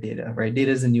minds over data, right?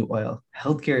 Data is the new oil.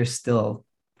 Healthcare is still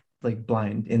like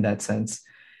blind in that sense.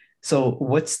 So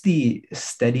what's the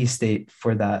steady state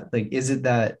for that? Like, is it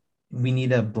that we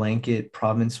need a blanket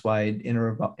province-wide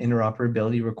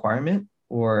interoperability requirement,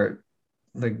 or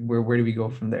like where do we go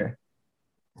from there?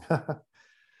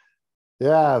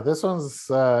 Yeah, this one's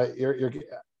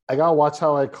I gotta watch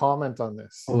how I comment on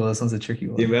this. Oh, this one's a tricky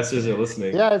one. The investors are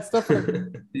listening. Yeah, it's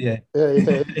definitely yeah.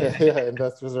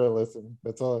 Investors are listening.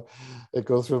 That's all. It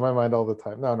goes through my mind all the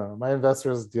time. No, my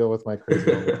investors deal with my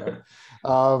crazy all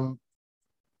the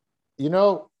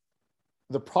time.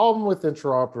 The problem with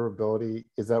interoperability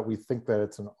is that we think that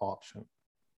it's an option.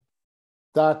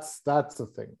 That's the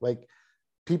thing. Like,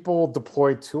 people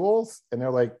deploy tools and they're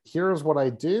like, here's what I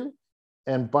do.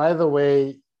 And by the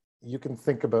way, you can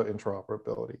think about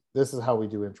interoperability. This is how we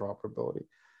do interoperability.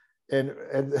 And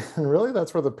really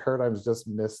that's where the paradigm's just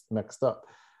mixed up.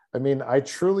 I mean, I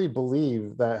truly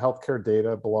believe that healthcare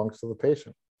data belongs to the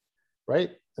patient,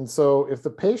 right? And so if the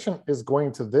patient is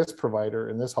going to this provider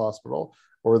in this hospital,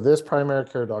 or this primary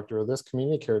care doctor, or this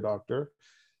community care doctor,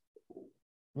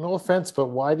 no offense, but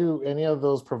why do any of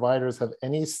those providers have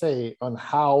any say on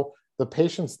how the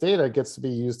patient's data gets to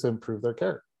be used to improve their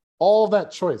care? All of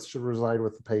that choice should reside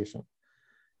with the patient.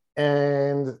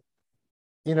 And,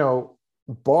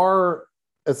 bar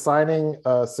assigning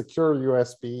a secure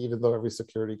USB, even though every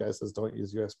security guy says don't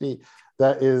use USB,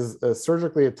 that is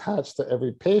surgically attached to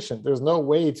every patient, there's no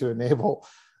way to enable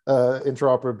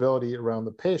interoperability around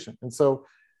the patient. And so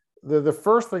the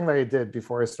first thing that I did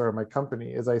before I started my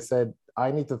company is I said,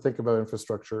 I need to think about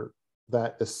infrastructure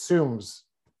that assumes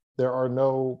there are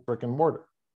no brick and mortar.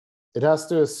 It has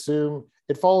to assume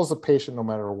it follows the patient no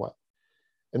matter what.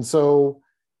 And so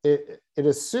it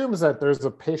assumes that there's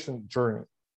a patient journey.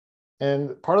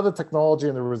 And part of the technology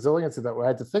and the resiliency that I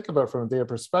had to think about from a data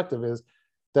perspective is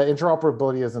that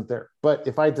interoperability isn't there. But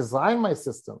if I design my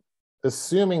system,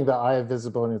 assuming that I have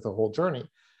visibility into the whole journey,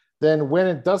 then when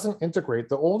it doesn't integrate,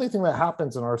 the only thing that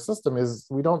happens in our system is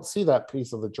we don't see that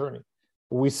piece of the journey.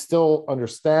 We still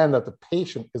understand that the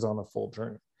patient is on a full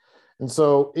journey. And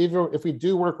so even if we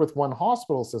do work with one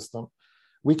hospital system,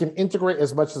 we can integrate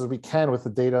as much as we can with the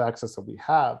data access that we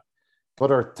have,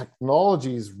 but our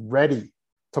technology is ready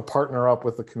to partner up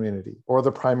with the community or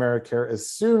the primary care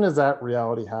as soon as that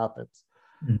reality happens.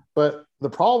 Mm-hmm. But the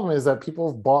problem is that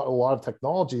people have bought a lot of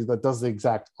technology that does the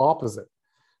exact opposite,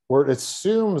 where it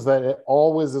assumes that it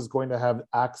always is going to have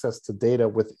access to data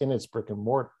within its brick and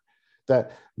mortar.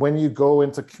 That when you go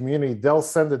into community, they'll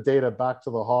send the data back to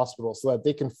the hospital so that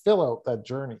they can fill out that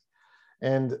journey.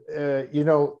 And,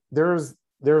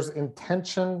 there's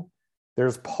intention,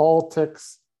 there's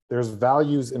politics, there's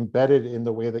values embedded in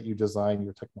the way that you design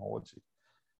your technology,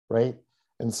 right?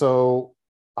 And so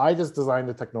I just designed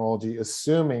the technology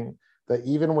assuming that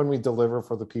even when we deliver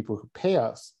for the people who pay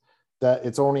us, that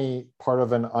it's only part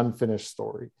of an unfinished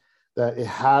story, that it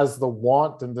has the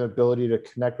want and the ability to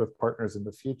connect with partners in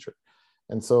the future.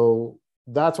 And so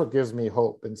that's what gives me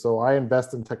hope. And so I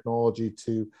invest in technology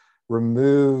to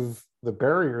remove the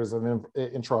barriers of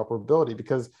interoperability,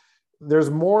 because there's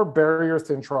more barriers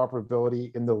to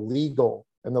interoperability in the legal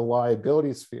and the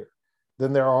liability sphere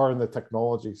than there are in the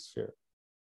technology sphere,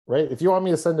 right? If you want me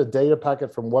to send a data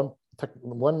packet from one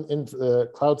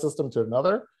cloud system to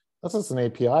another, that's just an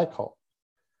API call.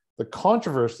 The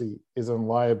controversy is in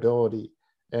liability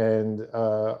and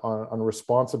on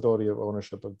responsibility of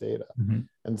ownership of data. Mm-hmm.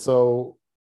 And so,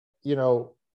 you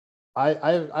know,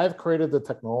 I've created the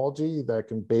technology that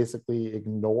can basically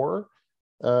ignore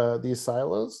these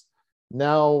silos.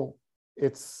 Now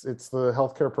it's the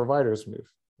healthcare providers move.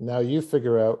 Now you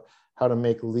figure out how to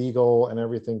make legal and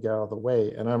everything get out of the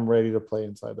way, and I'm ready to play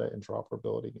inside that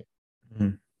interoperability game.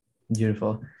 Mm-hmm.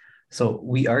 Beautiful. So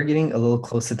we are getting a little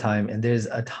close to time, and there's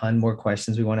a ton more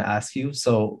questions we want to ask you.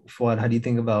 So Fuad, how do you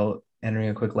think about entering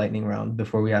a quick lightning round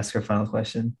before we ask our final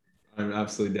question? I'm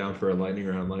absolutely down for a lightning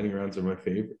round. Lightning rounds are my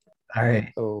favorite. All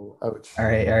right. Oh, ouch. All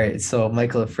right. So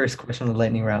Michael, the first question on the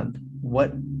lightning round.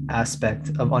 What aspect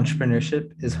of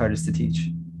entrepreneurship is hardest to teach?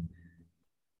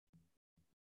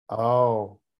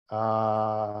 Oh,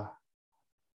 uh,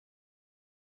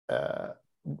 uh,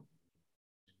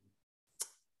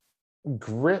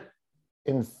 grit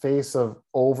in face of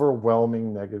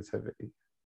overwhelming negativity,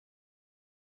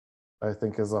 I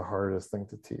think, is the hardest thing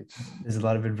to teach. There's a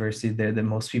lot of adversity there that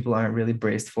most people aren't really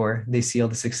braced for. They see all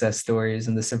the success stories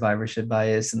and the survivorship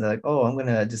bias, and they're like, oh, I'm going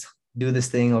to just do this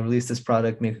thing. I'll release this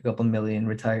product, make a couple million,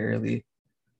 retire early.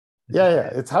 Yeah.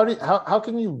 It's how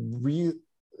can you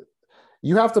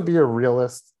you have to be a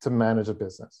realist to manage a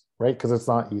business, right? Because it's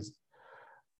not easy.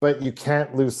 But you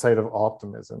can't lose sight of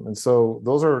optimism. And so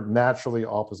those are naturally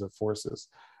opposite forces,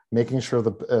 making sure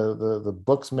the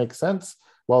books make sense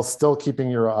while still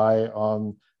keeping your eye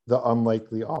on the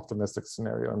unlikely optimistic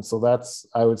scenario. And so that's,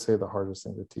 I would say, the hardest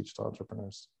thing to teach to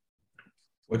entrepreneurs.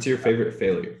 What's your favorite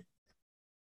failure?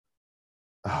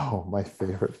 Oh, my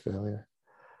favorite failure.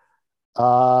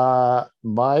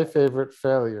 My favorite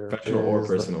failure. Professional or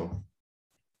personal?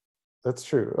 That's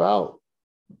true. Well,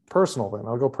 personal then.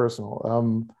 I'll go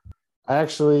personal. I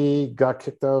actually got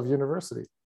kicked out of university.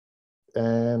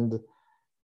 And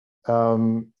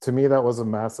to me, that was a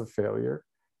massive failure.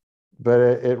 But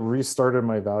it restarted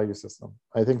my value system.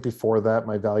 I think before that,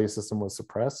 my value system was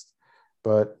suppressed.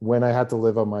 But when I had to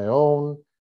live on my own,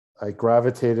 I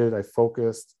gravitated, I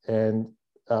focused. And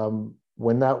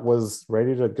when that was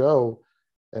ready to go,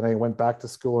 and I went back to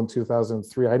school in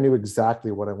 2003, I knew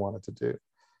exactly what I wanted to do.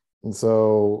 And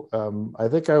so I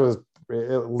think it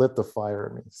lit the fire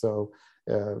in me. So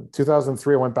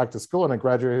 2003, I went back to school and I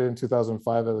graduated in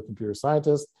 2005 as a computer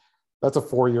scientist. That's a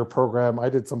 4-year program. I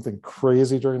did something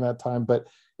crazy during that time, but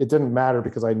it didn't matter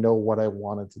because I know what I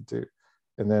wanted to do.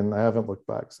 And then I haven't looked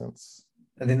back since.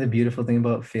 I think the beautiful thing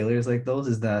about failures like those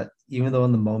is that even though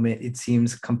in the moment it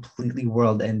seems completely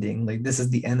world ending, like this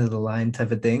is the end of the line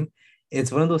type of thing,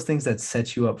 it's one of those things that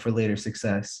sets you up for later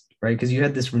success, right? Because you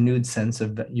had this renewed sense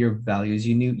of your values.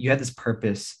 You knew you had this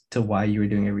purpose to why you were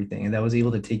doing everything, and that was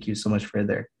able to take you so much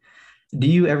further. Do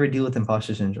you ever deal with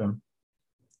imposter syndrome?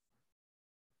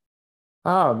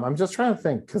 I'm just trying to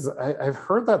think because I've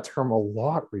heard that term a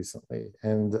lot recently,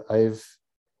 and I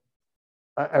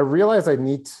realize I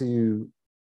need to.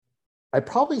 I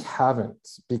probably haven't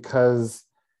because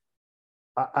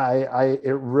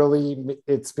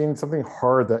it's been something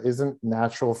hard that isn't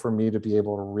natural for me to be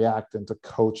able to react and to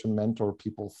coach and mentor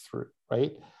people through,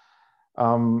 right?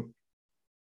 But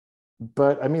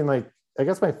I mean, like, I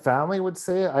guess my family would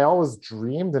say I always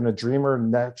dreamed, and a dreamer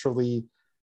naturally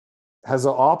has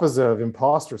the opposite of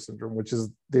imposter syndrome, which is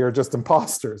they are just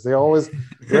imposters. They always,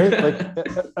 right? Like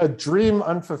a dream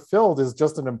unfulfilled is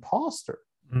just an imposter,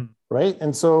 right?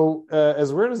 And so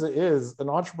as weird as it is, an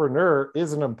entrepreneur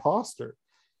is an imposter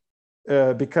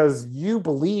because you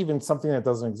believe in something that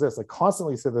doesn't exist. I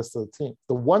constantly say this to the team.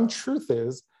 The one truth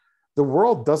is the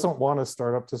world doesn't want a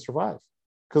startup to survive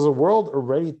because the world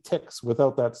already ticks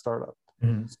without that startup.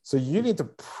 Mm-hmm. So you need to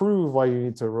prove why you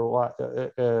need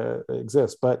to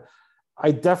exist. But I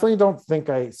definitely don't think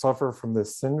I suffer from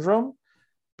this syndrome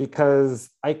because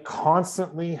I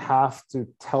constantly have to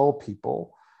tell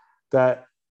people that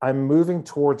I'm moving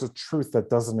towards a truth that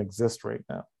doesn't exist right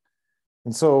now.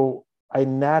 And so I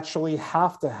naturally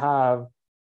have to have,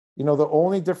 the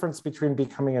only difference between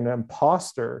becoming an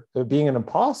imposter, being an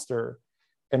imposter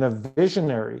and a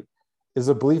visionary is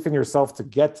a belief in yourself to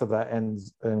get to that end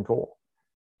goal,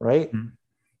 right? Mm-hmm.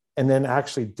 And then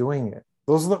actually doing it.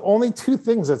 Those are the only two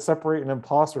things that separate an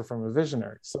imposter from a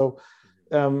visionary. So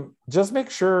just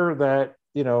make sure that,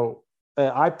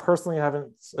 I personally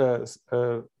haven't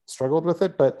struggled with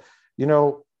it, but,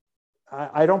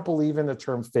 I don't believe in the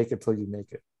term fake it till you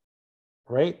make it,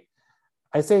 right?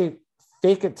 I say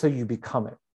fake it till you become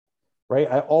it, right?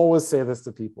 I always say this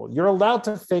to people. You're allowed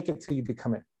to fake it till you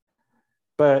become it.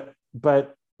 But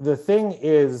the thing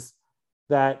is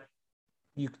that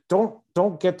you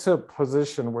don't get to a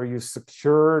position where you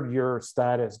secured your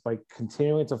status by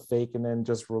continuing to fake and then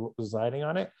just residing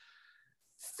on it.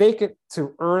 fake it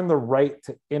to earn the right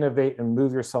to innovate and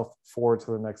move yourself forward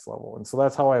to the next level. And so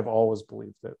that's how I've always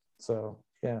believed it. So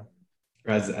yeah.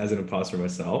 As an imposter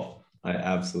myself, I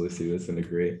absolutely see this and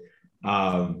agree.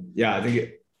 Yeah, I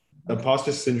think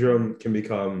imposter syndrome can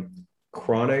become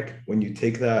chronic when you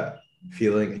take that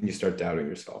feeling and you start doubting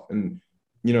yourself. And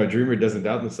a dreamer doesn't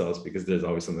doubt themselves because there's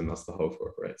always something else to hope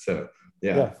for, right? So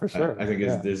yeah, for sure. I think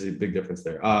there's a big difference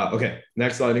there. Okay,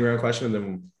 next lightning round question, and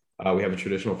then we have a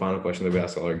traditional final question that we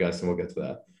ask all our guests, and we'll get to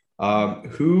that.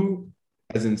 Who,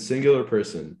 as in singular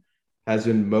person, has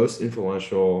been most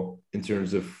influential in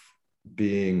terms of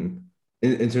being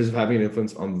in terms of having an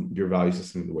influence on your value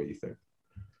system and the way you think?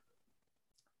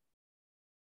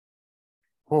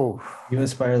 Oh, You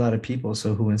inspire a lot of people.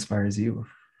 So who inspires you?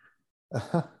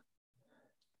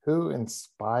 who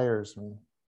inspires me?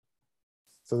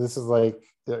 So this is like,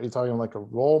 you're talking like a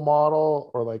role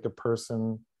model or like a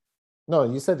person? No,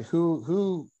 you said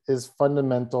who is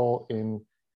fundamental in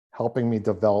helping me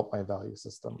develop my value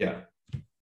system. Yeah.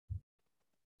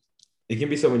 It can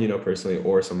be someone you know personally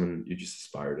or someone you just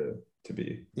aspire to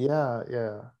be. Yeah.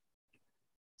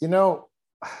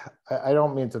 I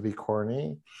don't mean to be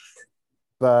corny,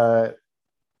 but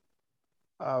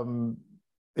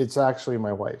it's actually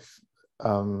my wife.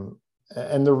 And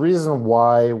the reason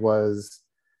why was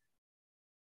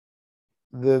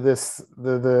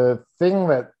the thing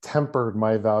that tempered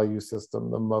my value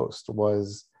system the most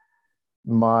was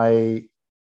my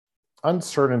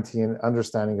uncertainty and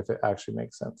understanding if it actually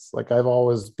makes sense. Like I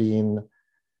always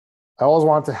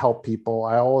wanted to help people.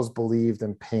 I always believed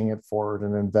in paying it forward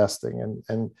and investing,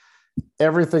 and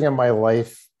everything in my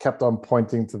life kept on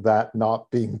pointing to that not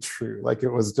being true. Like it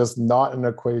was just not an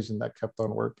equation that kept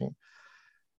on working.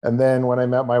 And then when I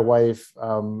met my wife,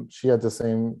 she had the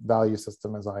same value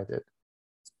system as I did.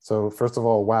 So first of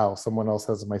all, wow, someone else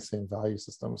has my same value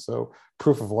system. So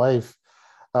proof of life.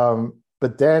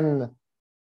 But then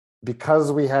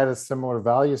because we had a similar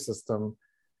value system,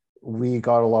 we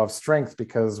got a lot of strength,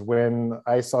 because when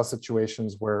I saw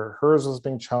situations where hers was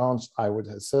being challenged, I would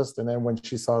assist. And then when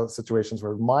she saw situations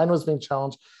where mine was being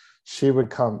challenged, she would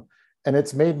come. And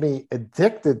it's made me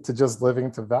addicted to just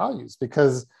living to values,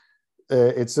 because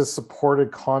it's just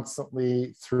supported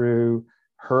constantly through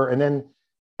her. And then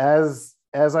as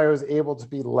I was able to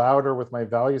be louder with my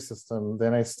value system,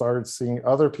 then I started seeing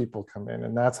other people come in.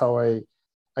 And that's how I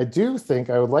do think,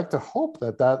 I would like to hope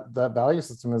that value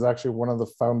system is actually one of the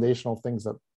foundational things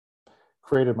that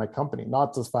created my company.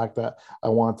 Not the fact that I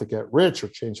want to get rich or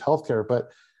change healthcare, but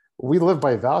we live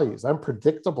by values. I'm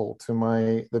predictable to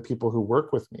the people who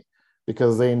work with me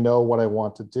because they know what I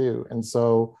want to do. And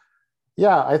so,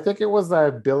 yeah, I think it was the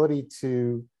ability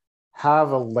to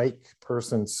have a like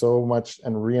person so much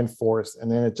and reinforce. And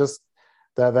then it just,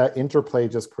 that interplay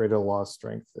just created a lot of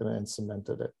strength and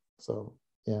cemented it. So,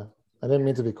 yeah. I didn't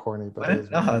mean to be corny, but I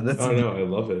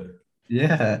love it.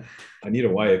 Yeah. I need a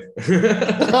wife.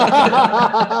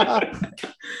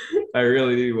 I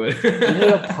really need one. You need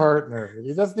a partner.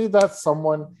 You just need that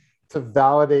someone to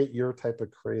validate your type of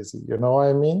crazy. You know what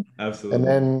I mean? Absolutely. And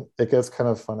then it gets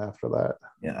kind of fun after that.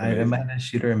 Yeah, I might have to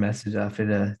shoot her a message after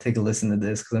to take a listen to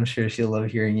this, because I'm sure she'll love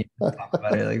hearing you talk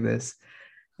about it like this.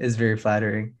 It's very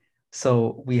flattering.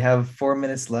 So we have 4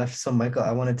 minutes left. So Michael,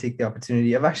 I want to take the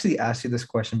opportunity. I've actually asked you this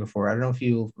question before. I don't know if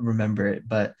you remember it,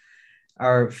 but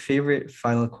our favorite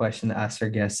final question to ask our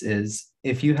guests is,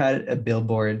 if you had a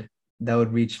billboard that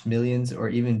would reach millions or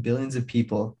even billions of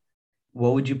people,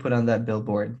 what would you put on that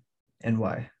billboard and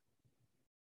why?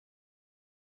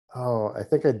 Oh, I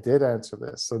think I did answer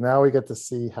this. So now we get to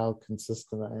see how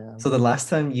consistent I am. So the last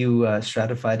time you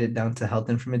stratified it down to health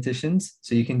informaticians,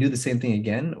 so you can do the same thing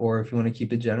again, or if you want to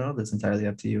keep it general, that's entirely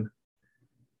up to you.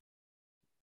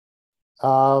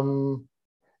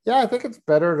 Yeah, I think it's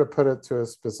better to put it to a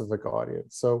specific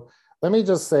audience. So let me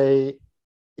just say,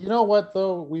 you know what,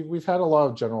 though, we've had a lot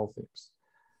of general themes.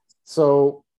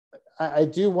 So I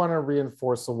do want to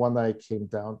reinforce the one that I came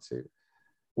down to,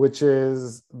 which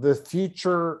is the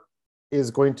future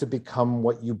is going to become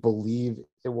what you believe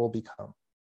it will become,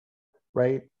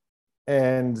 right?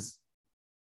 And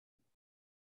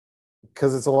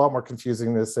because it's a lot more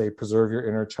confusing to say preserve your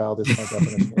inner child is my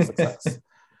definition of success.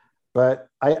 But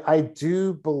I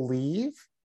do believe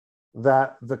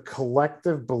that the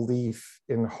collective belief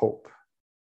in hope,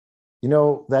 you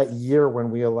know, that year when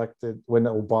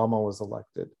Obama was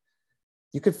elected,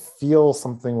 you could feel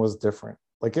something was different.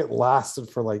 Like it lasted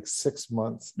for like 6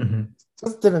 months. Mm-hmm.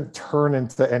 Just didn't turn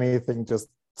into anything just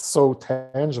so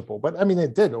tangible. But I mean,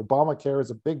 it did. Obamacare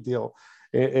is a big deal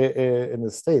in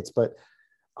the States. But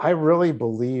I really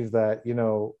believe that, you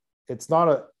know, it's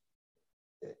not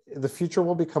the future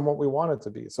will become what we want it to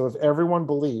be. So if everyone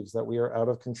believes that we are out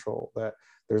of control, that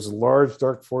there's large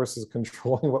dark forces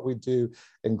controlling what we do,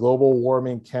 and global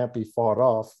warming can't be fought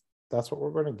off, that's what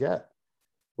we're going to get.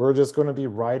 We're just going to be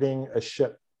riding a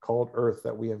ship called Earth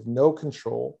that we have no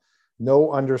control,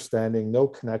 no understanding, no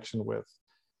connection with.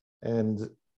 And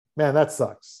man, that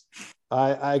sucks.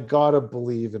 I gotta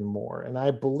believe in more. And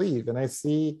I believe, and I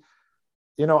see,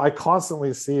 I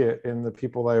constantly see it in the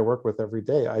people that I work with every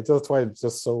day. That's why it's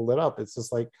just so lit up. It's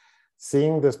just like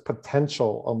seeing this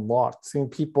potential unlocked, seeing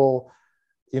people,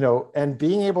 and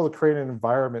being able to create an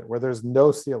environment where there's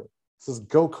no ceiling. Just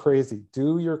go crazy,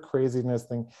 do your craziness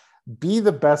thing, be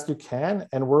the best you can.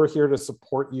 And we're here to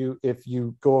support you if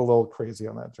you go a little crazy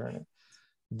on that journey.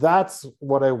 That's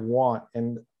what I want.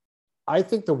 And I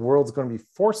think the world's going to be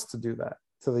forced to do that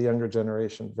to the younger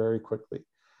generation very quickly.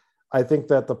 I think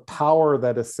that the power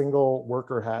that a single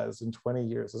worker has in 20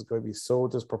 years is going to be so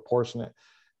disproportionate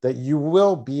that you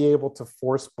will be able to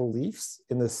force beliefs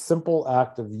in the simple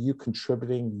act of you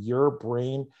contributing your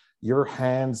brain, your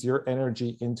hands, your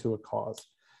energy into a cause.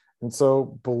 And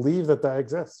so believe that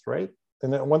exists, right?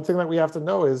 And then one thing that we have to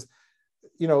know is,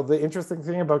 the interesting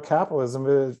thing about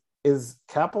capitalism is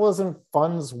capitalism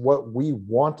funds what we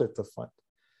want it to fund.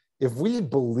 If we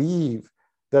believe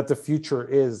that the future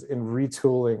is in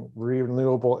retooling,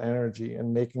 renewable energy,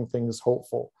 and making things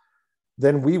hopeful,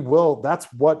 then that's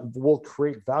what will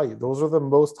create value. Those are the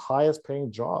most highest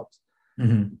paying jobs.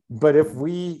 Mm-hmm. But if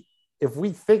we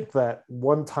think that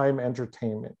one-time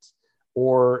entertainment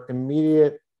or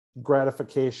immediate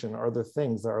gratification are the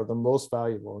things that are the most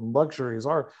valuable, and luxuries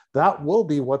that will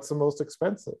be what's the most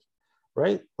expensive.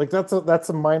 Right? Like that's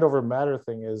a mind over matter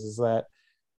thing is that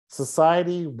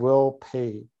society will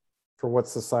pay for what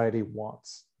society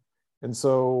wants. And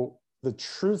so the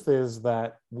truth is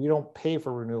that we don't pay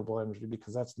for renewable energy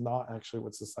because that's not actually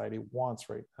what society wants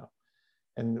right now.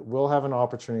 And we'll have an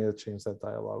opportunity to change that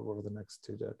dialogue over the next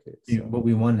 2 decades. So. What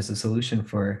we want is a solution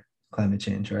for climate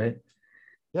change, right?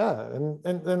 Yeah.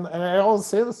 And I always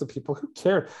say this to people who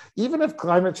care. Even if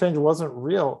climate change wasn't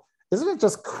real, isn't it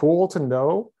just cool to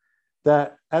know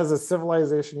that as a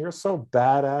civilization, you're so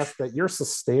badass that you're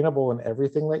sustainable in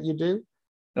everything that you do?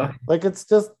 Like, it's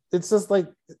just like,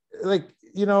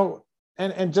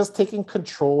 and just taking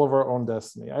control of our own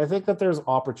destiny. I think that there's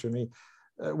opportunity.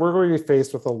 We're going to be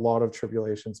faced with a lot of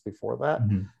tribulations before that,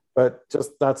 but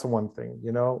just that's one thing,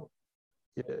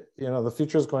 the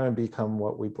future is going to become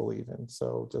what we believe in.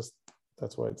 So just,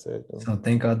 that's what I'd say. So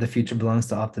thank God the future belongs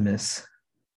to optimists.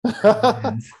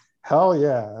 Hell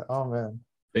yeah. Oh man.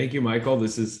 Thank you, Michael.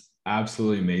 This is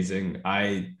absolutely amazing.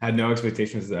 I had no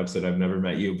expectations of the episode. I've never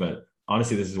met you, but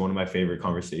honestly, this is one of my favorite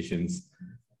conversations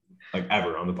like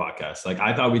ever on the podcast. Like,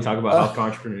 I thought we'd talk about health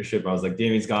entrepreneurship. I was like,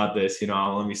 Damien's got this,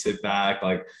 let me sit back.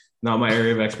 Like, not my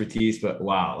area of expertise, but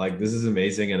wow, like this is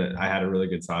amazing. And I had a really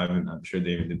good time, and I'm sure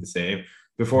Damien did the same.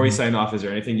 Before we sign off, is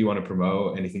there anything you want to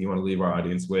promote? Anything you want to leave our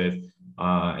audience with?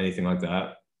 Anything like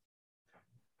that?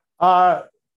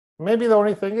 Maybe the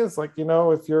only thing is, like,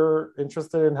 if you're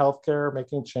interested in healthcare,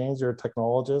 making change, you're a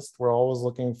technologist, we're always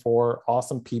looking for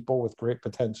awesome people with great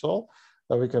potential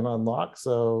that we can unlock.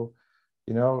 So,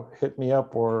 hit me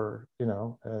up or,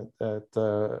 at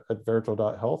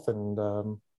verto.health.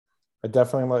 And I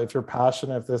definitely, if you're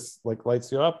passionate, if this like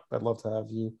lights you up, I'd love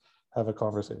to have a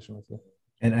conversation with you.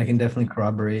 And I can definitely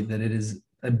corroborate that it is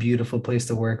a beautiful place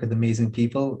to work with amazing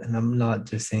people. And I'm not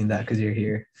just saying that because you're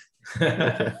here.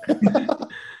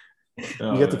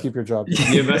 You get to keep your job.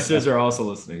 The investors are also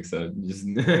listening, so just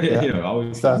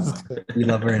always sounds good. We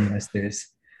love our investors.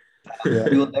 Yeah.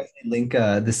 We will definitely link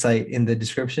the site in the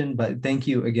description. But thank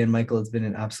you again, Michael. It's been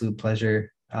an absolute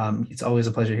pleasure. It's always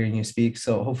a pleasure hearing you speak.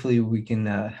 So hopefully we can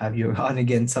have you on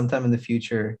again sometime in the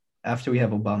future after we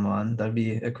have Obama on. That'd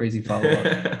be a crazy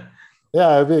follow-up.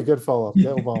 Yeah, it'd be a good follow-up.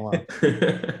 Get Obama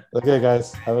on. Okay,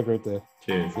 guys, have a great day.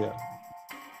 Cheers. Yeah.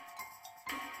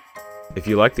 If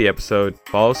you liked the episode,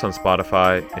 follow us on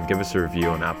Spotify and give us a review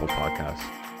on Apple Podcasts.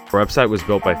 Our website was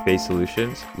built by Face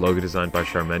Solutions, logo designed by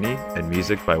Charmeni, and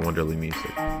music by Wonderly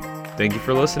Music. Thank you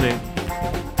for listening.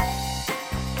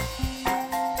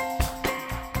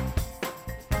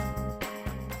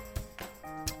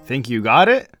 Think you got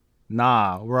it?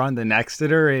 Nah, we're on the next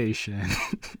iteration.